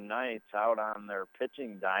Golden Knights out on their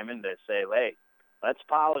pitching diamond to say, hey, let's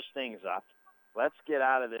polish things up. Let's get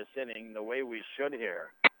out of this inning the way we should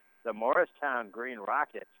here. The Morristown Green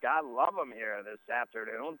Rockets, God love them here this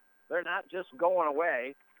afternoon. They're not just going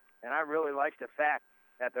away, and I really like the fact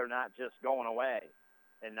that they're not just going away.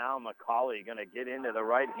 And now McCauley going to get into the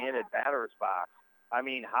right-handed batter's box. I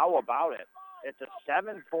mean, how about it? It's a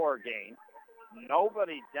 7-4 game,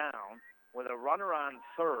 nobody down, with a runner on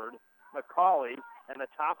third, McCauley, and the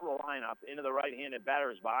top of the lineup into the right-handed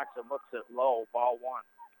batter's box and looks at low, ball 1.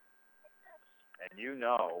 And you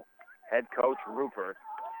know, head coach Rupert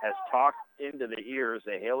has talked into the ears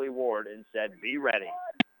of Haley Ward and said, be ready,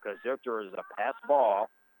 because if there is a pass ball,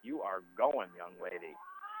 you are going, young lady.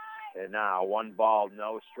 And now 1 ball,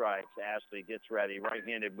 no strikes. Ashley gets ready.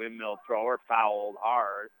 Right-handed windmill thrower, fouled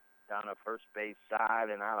hard down the first base side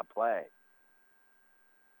and out of play.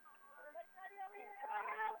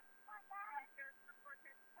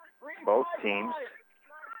 Both teams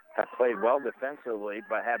have played well defensively,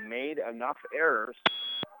 but have made enough errors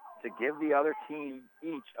to give the other team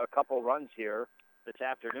each a couple runs here this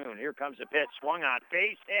afternoon. Here comes the pitch, swung on,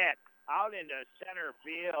 base hit, out into center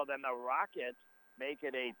field, and the Rockets make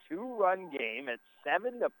it a 2-run game. It's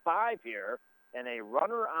 7-5 here, and a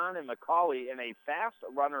runner on in McCauley and a fast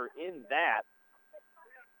runner in that.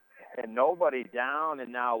 And nobody down,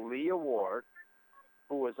 and now Leah Ward,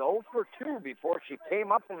 who was 0 for 2 before she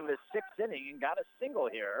came up in the 6th inning and got a single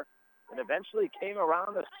here, and eventually came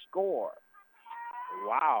around to score.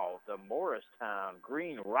 Wow, the Morristown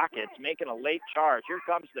Green Rockets making a late charge. Here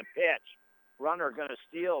comes the pitch. Runner going to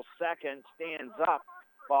steal second, stands up.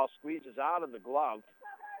 Ball squeezes out of the glove,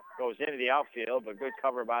 goes into the outfield, but good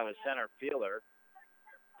cover by the center fielder.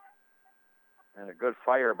 And a good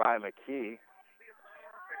fire by McKee.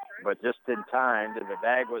 But just in time, to the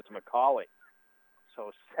bag was McCauley.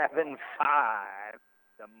 So 7-5,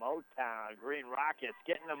 the Motown Green Rockets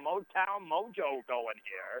getting the Motown mojo going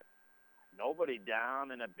here. Nobody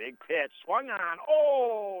down in a big pitch. Swung on.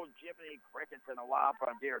 Oh, Jiminy Crickets in a wild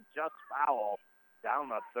frontier. Just foul down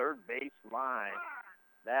the third base line.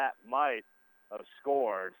 That might have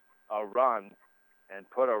scored a run and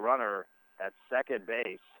put a runner at second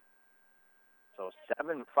base. So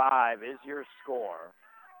 7-5 is your score.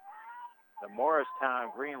 The Morristown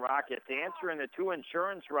Green Rockets answering the 2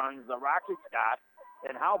 insurance runs the Rockets got.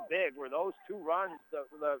 And how big were those 2 runs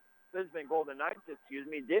the Lisbon Golden Knights,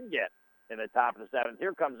 did get in the top of the 7th.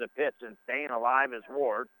 Here comes the pitch, and staying alive is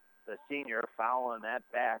Ward, the senior, fouling that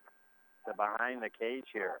back to behind the cage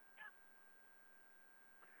here.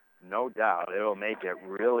 No doubt it'll make it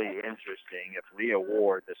really interesting if Leah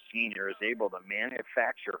Ward, the senior, is able to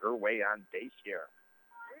manufacture her way on base here.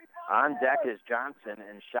 On deck is Johnson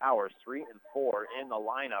and Showers, 3 and 4 in the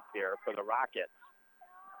lineup here for the Rockets.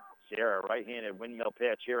 Sierra, right-handed windmill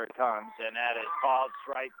pitch. Here it comes, and that is called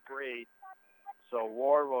strike 3. So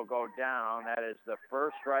Ward will go down. That is the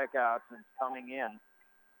first strikeout since coming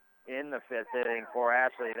in the 5th inning for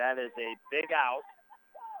Ashley. That is a big out.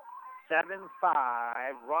 7-5,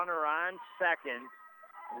 runner on second,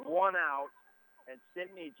 1 out, and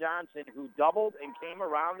Sydney Johnson, who doubled and came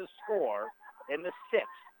around to score in the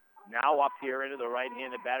 6th, now up here into the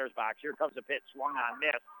right-handed batter's box. Here comes a pitch, swung on,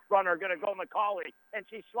 miss. Runner going to go McCauley, and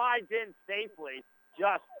she slides in safely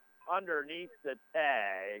just underneath the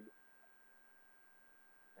tag.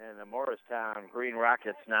 And the Morristown Green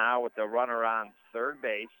Rockets now with the runner on third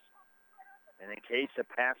base. And in case of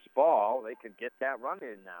pass ball, they could get that run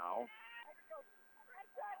in now.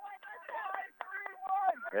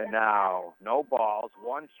 And now, no balls,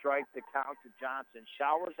 1 strike to count to Johnson.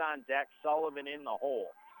 Showers on deck, Sullivan in the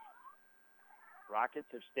hole. Rockets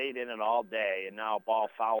have stayed in it all day, and now ball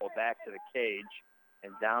foul back to the cage.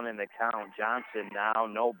 And down in the count, Johnson now,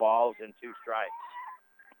 no balls and 2 strikes.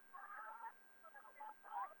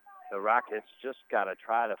 The Rockets just got to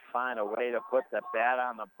try to find a way to put the bat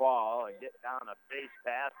on the ball and get down a base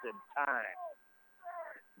pass in time.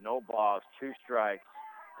 No balls, 2 strikes.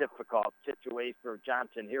 Difficult situation for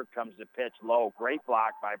Johnson. Here comes the pitch low. Great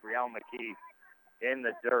block by Brielle McKee in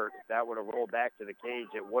the dirt. If that would have rolled back to the cage,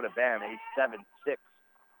 it would have been a 7-6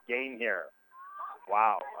 game here.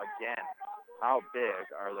 Wow, again, how big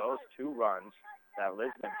are those 2 runs that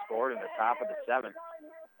Lisbon scored in the top of the 7th?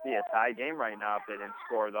 Be a tie game right now if they didn't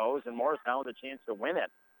score those, and Morristown with a chance to win it.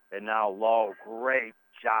 And now low, great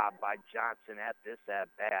job by Johnson at this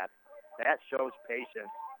at-bat. That shows patience,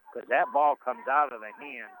 because that ball comes out of the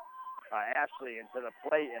hand Ashley into the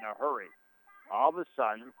plate in a hurry. All of a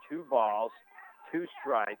sudden, 2 balls, 2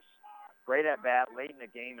 strikes. Great at-bat late in the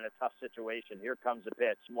game in a tough situation. Here comes the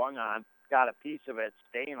pitch. Swung on, got a piece of it.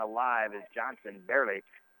 Staying alive is Johnson barely.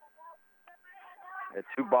 At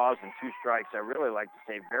 2 balls and 2 strikes. I really like to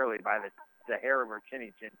say barely by the hair of her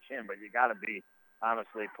chinny chin, but you got to be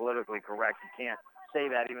honestly politically correct. You can't say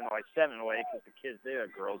that, even though I said it in a way, because the kids, they are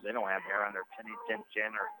girls, they don't have hair on their chinny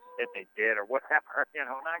chin, or if they did or whatever,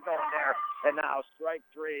 not going there. And now strike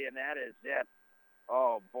 3, and that is it.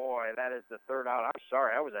 Oh boy, that is the 3rd out. I'm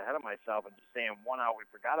sorry, I was ahead of myself and just saying 1 out. We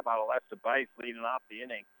forgot about Alexa Bice leading off the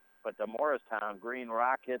inning, but the Morristown Green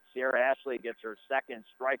Rockets, Sierra Ashley gets her 2nd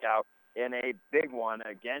strikeout in a big one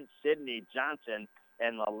against Sydney Johnson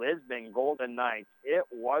and the Lisbon Golden Knights. It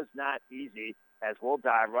was not easy, as we'll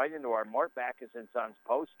dive right into our Mort Backus & Sons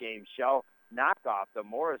post-game show. Knock off the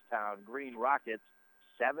Morristown Green Rockets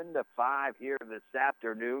 7-5 here this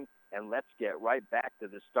afternoon. And let's get right back to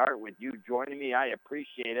the start with you joining me. I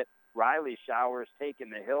appreciate it. Riley Showers taking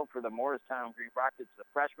the hill for the Morristown Green Rockets, the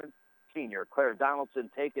freshman. Senior Claire Donaldson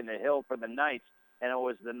taking the hill for the Knights. And it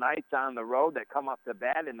was the Knights on the road that come up to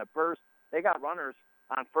bat in the first. They got runners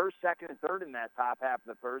on first, second, and third in that top half of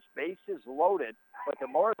the first. Bases loaded, but the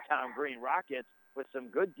Morristown Green Rockets, with some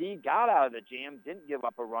good D, got out of the jam, didn't give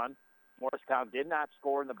up a run. Morristown did not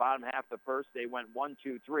score in the bottom half of the first. They went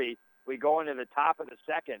 1-2-3. We go into the top of the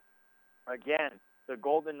second. Again, the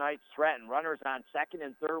Golden Knights threaten. Runners on second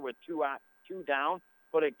and third with 2 down.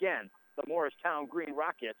 But again, the Morristown Green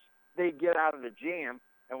Rockets, they get out of the jam,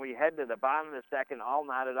 and we head to the bottom of the second, all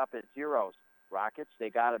knotted up at zeros. Rockets, they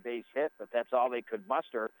got a base hit, but that's all they could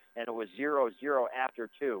muster, and it was 0-0 after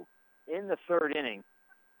 2. In the 3rd inning,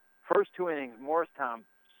 first 2 innings, Morristown,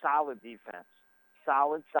 solid defense.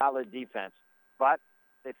 Solid defense. But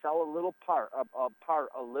they fell apart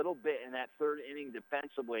a little bit in that 3rd inning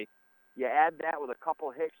defensively. You add that with a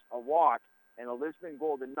couple hits, a walk, and the Lisbon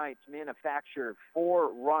Golden Knights manufactured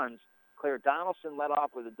 4 runs. Claire Donaldson led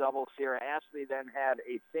off with a double. Sierra Ashley then had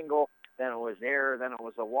a single. Then it was error. Then it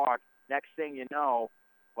was a walk. Next thing you know,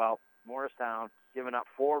 well, Morristown giving up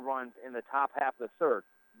 4 runs in the top half of the 3rd.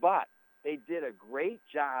 But they did a great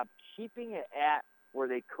job keeping it at where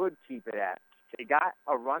they could keep it at. They got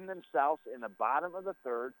a run themselves in the bottom of the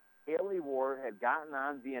 3rd. Haley Ward had gotten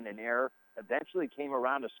on via an error, eventually came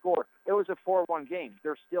around to score. It was a 4-1 game.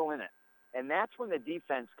 They're still in it. And that's when the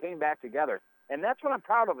defense came back together. And that's what I'm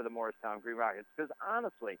proud of the Morristown Green Rockets, because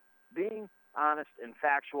honestly, being honest and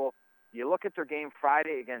factual, you look at their game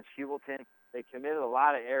Friday against Hewelton, they committed a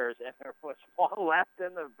lot of errors, and there was 1 left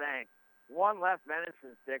in the bank. 1 left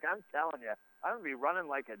venison stick. I'm telling you, I'm going to be running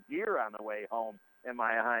like a deer on the way home in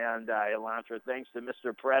my Hyundai Elantra, thanks to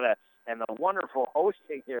Mr. Peretta and the wonderful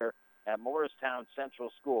hosting here at Morristown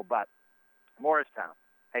Central School. But Morristown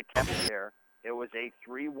had kept it there. It was a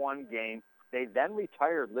 3-1 game. They then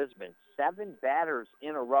retired Lisbon 7 batters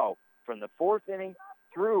in a row from the 4th inning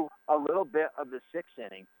through a little bit of the 6th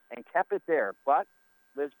inning and kept it there. But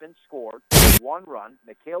Lisbon scored 1 run.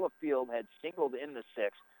 Michaela Field had singled in the 6th,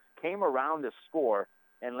 came around to score,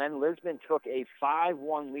 and then Lisbon took a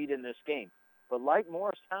 5-1 lead in this game. But like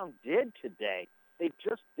Morristown did today, they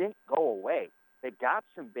just didn't go away. They got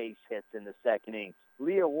some base hits in the 2nd inning.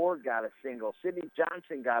 Leah Ward got a single. Sydney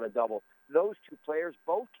Johnson got a double. Those 2 players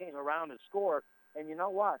both came around to score. And you know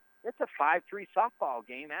what? It's a 5-3 softball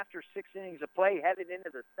game after 6 innings of play headed into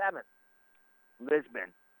the 7th.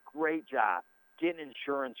 Lisbon, great job getting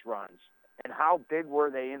insurance runs. And how big were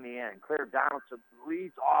they in the end? Claire Donaldson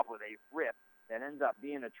leads off with a rip that ends up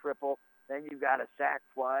being a triple. Then you've got a sac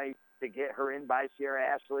fly to get her in by Sierra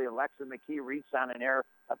Ashley. Alexa McKee reached on an error,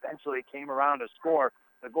 eventually came around to score.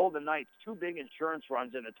 The Golden Knights, 2 big insurance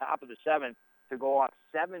runs in the top of the 7th to go up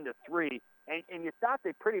 7-3. And you thought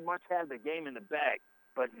they pretty much had the game in the bag.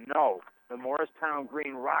 But no, the Morristown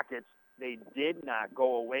Green Rockets, they did not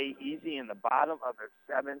go away easy in the bottom of their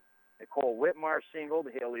 7th. Nicole Whitmar singled.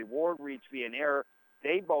 Haley Ward reached via an error.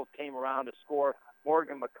 They both came around to score.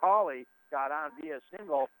 Morgan McCauley got on via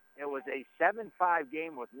single. It was a 7-5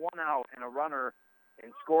 game with 1 out and a runner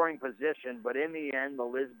in scoring position. But in the end, the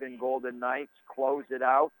Lisbon Golden Knights closed it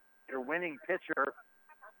out. Their winning pitcher,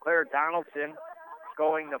 Claire Donaldson,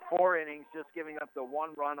 going the 4 innings, just giving up the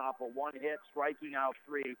 1 run off of 1 hit, striking out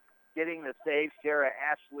 3, getting the save. Sarah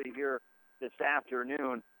Ashley here this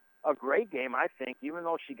afternoon. A great game, I think, even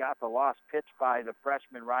though she got the loss pitched by the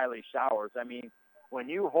freshman Riley Showers. I mean, when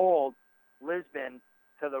you hold Lisbon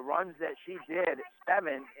to the runs that she did,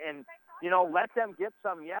 7, and, you know, let them get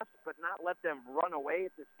some, yes, but not let them run away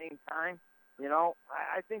at the same time, you know,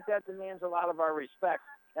 I think that demands a lot of our respect.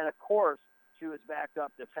 And, of course, she was backed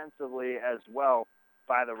up defensively as well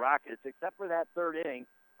by the Rockets. Except for that 3rd inning,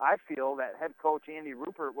 I feel that head coach Andy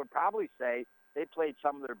Rupert would probably say they played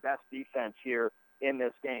some of their best defense here in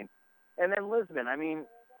this game. And then Lisbon, I mean,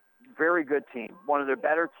 very good team. One of their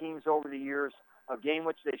better teams over the years, a game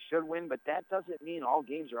which they should win, but that doesn't mean all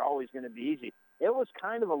games are always going to be easy. It was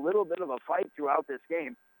kind of a little bit of a fight throughout this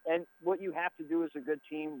game. And what you have to do as a good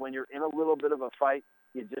team when you're in a little bit of a fight,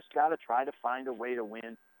 you just got to try to find a way to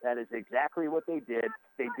win. That is exactly what they did.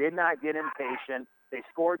 They did not get impatient. They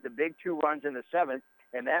scored the big 2 runs in the 7th,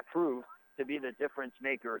 and that proved to be the difference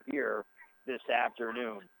maker here this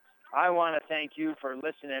afternoon. I want to thank you for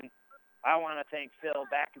listening. I want to thank Phil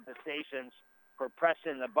back at the stations for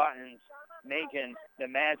pressing the buttons, making the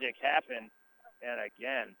magic happen. And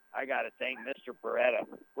again, I got to thank Mr. Beretta.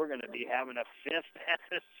 We're going to be having a 5th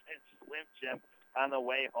Edison Slim Jim on the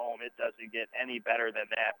way home. It doesn't get any better than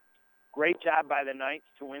that. Great job by the Knights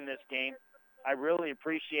to win this game. I really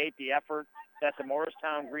appreciate the effort that the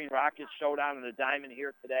Morristown Green Rockets showed out in the diamond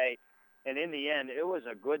here today. And in the end, it was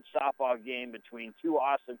a good softball game between 2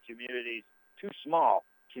 awesome communities, 2 small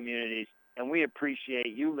communities. And we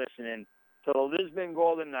appreciate you listening to the Lisbon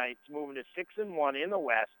Golden Knights moving to 6-1 in the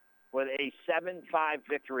West with a 7-5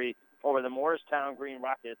 victory over the Morristown Green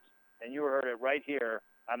Rockets. And you heard it right here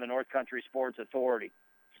on the North Country Sports Authority.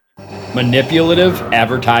 Manipulative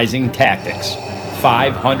advertising tactics.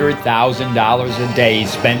 $500,000 a day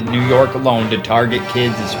spent in New York alone to target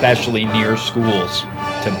kids, especially near schools.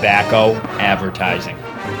 Tobacco advertising.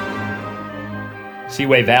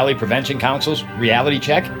 Seaway Valley Prevention Council's Reality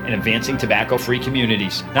Check and Advancing Tobacco-Free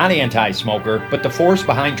Communities. Not anti-smoker, but the force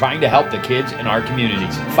behind trying to help the kids in our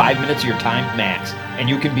communities. 5 minutes of your time max, and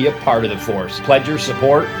you can be a part of the force. Pledge your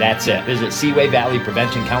support, that's it. Visit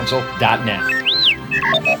SeawayValleyPreventionCouncil.net.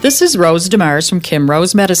 This is Rose DeMars from Kim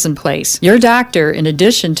Rose Medicine Place. Your doctor, in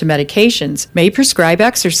addition to medications, may prescribe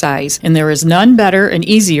exercise, and there is none better and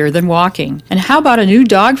easier than walking. And how about a new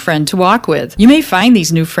dog friend to walk with? You may find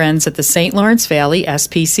these new friends at the St. Lawrence Valley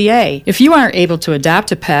SPCA. If you aren't able to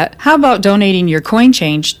adopt a pet, how about donating your coin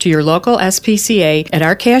change to your local SPCA at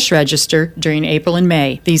our cash register during April and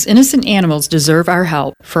May? These innocent animals deserve our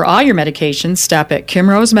help. For all your medications, stop at Kim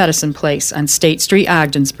Rose Medicine Place on State Street,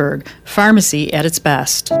 Ogdensburg. Pharmacy at its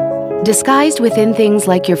best. Disguised within things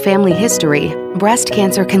like your family history, breast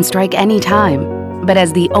cancer can strike any time. But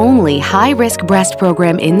as the only high-risk breast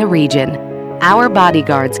program in the region, our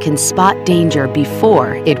bodyguards can spot danger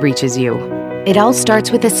before it reaches you. It all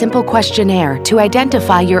starts with a simple questionnaire to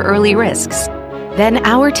identify your early risks. Then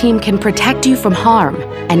our team can protect you from harm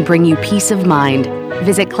and bring you peace of mind.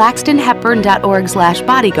 Visit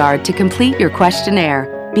claxtonhepburn.org/bodyguard to complete your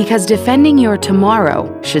questionnaire, because defending your tomorrow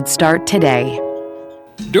should start today.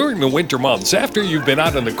 During the winter months, after you've been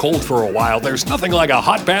out in the cold for a while, there's nothing like a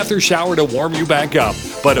hot bath or shower to warm you back up.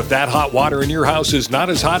 But if that hot water in your house is not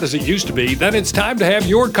as hot as it used to be, then it's time to have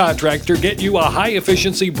your contractor get you a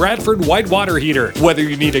high-efficiency Bradford white water heater. Whether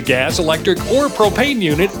you need a gas, electric, or propane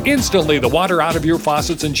unit, instantly the water out of your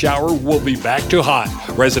faucets and shower will be back to hot.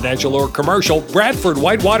 Residential or commercial, Bradford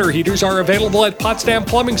white water heaters are available at Potsdam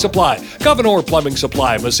Plumbing Supply, Gouverneur Plumbing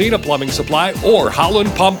Supply, Messina Plumbing Supply, or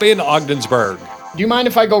Howland Pump in Ogdensburg. Do you mind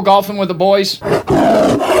if I go golfing with the boys?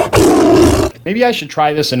 Maybe I should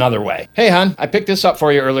try this another way. Hey, hon, I picked this up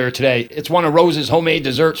for you earlier today. It's one of Rose's homemade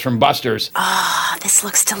desserts from Buster's. Oh, this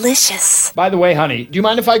looks delicious. By the way, honey, do you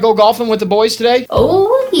mind if I go golfing with the boys today?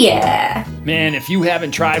 Oh, yeah. Man, if you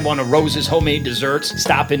haven't tried one of Rose's homemade desserts,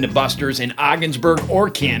 stop into Buster's in Ogdensburg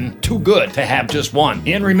or Kin. Too good to have just one.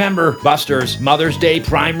 And remember, Buster's Mother's Day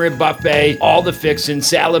prime rib buffet, all the fixins,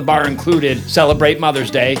 salad bar included. Celebrate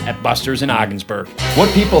Mother's Day at Buster's in Ogdensburg.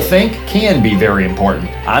 What people think can be very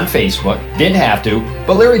important. On Facebook, didn't have to,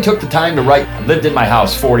 but Larry took the time to write, "I lived in my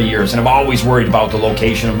house 40 years and I've always worried about the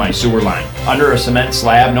location of my sewer line. Under a cement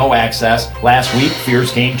slab, no access. Last week,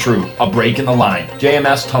 fears came true. A break in the line.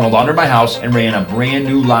 JMS tunneled under my house and ran a brand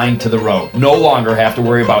new line to the road. No longer have to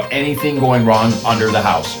worry about anything going wrong under the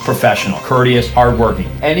house. Professional, courteous, hardworking.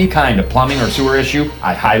 Any kind of plumbing or sewer issue,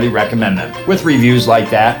 I highly recommend them. With reviews like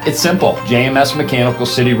that, it's simple. JMS Mechanical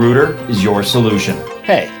City Router is your solution."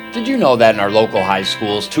 Hey, did you know that in our local high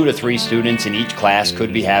schools, 2 to 3 students in each class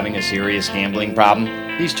could be having a serious gambling problem?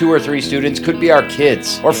 These 2 or 3 students could be our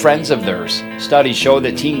kids or friends of theirs. Studies show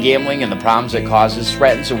that teen gambling and the problems it causes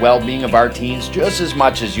threatens the well-being of our teens just as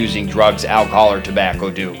much as using drugs, alcohol, or tobacco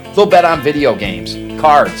do. They'll bet on video games,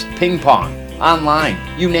 cards, ping pong, online,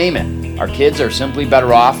 you name it. Our kids are simply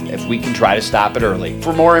better off if we can try to stop it early.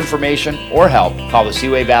 For more information or help, call the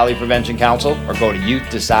Seaway Valley Prevention Council or go to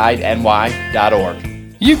youthdecideNY.org.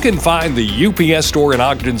 You can find the UPS store in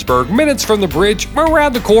Ogdensburg minutes from the bridge,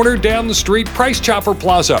 around the corner, down the street, Price Chopper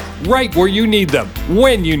Plaza, right where you need them,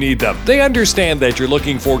 when you need them. They understand that you're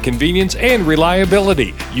looking for convenience and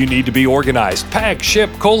reliability. You need to be organized, packed,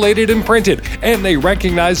 shipped, collated, and printed, and they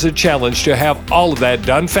recognize the challenge to have all of that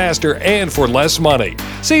done faster and for less money.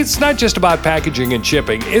 See, it's not just about packaging and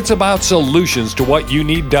shipping, it's about solutions to what you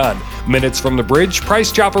need done. Minutes from the bridge,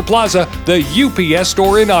 Price Chopper Plaza, the UPS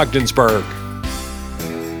store in Ogdensburg.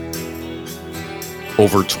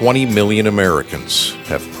 Over 20 million Americans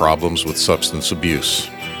have problems with substance abuse.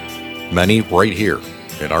 Many right here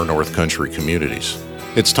in our North Country communities.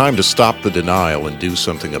 It's time to stop the denial and do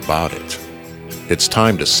something about it. It's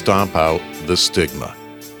time to stomp out the stigma.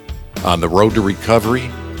 On the road to recovery,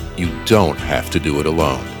 you don't have to do it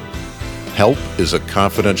alone. Help is a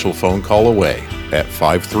confidential phone call away at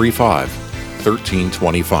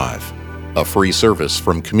 535-1325. A free service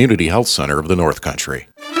from Community Health Center of the North Country.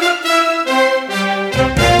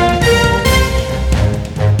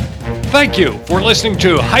 Thank you for listening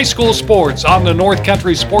to High School Sports on the North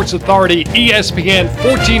Country Sports Authority ESPN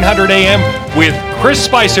 1400 AM with Chris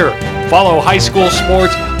Spicer. Follow high school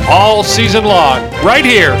sports all season long right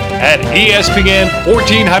here at ESPN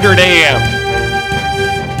 1400 AM.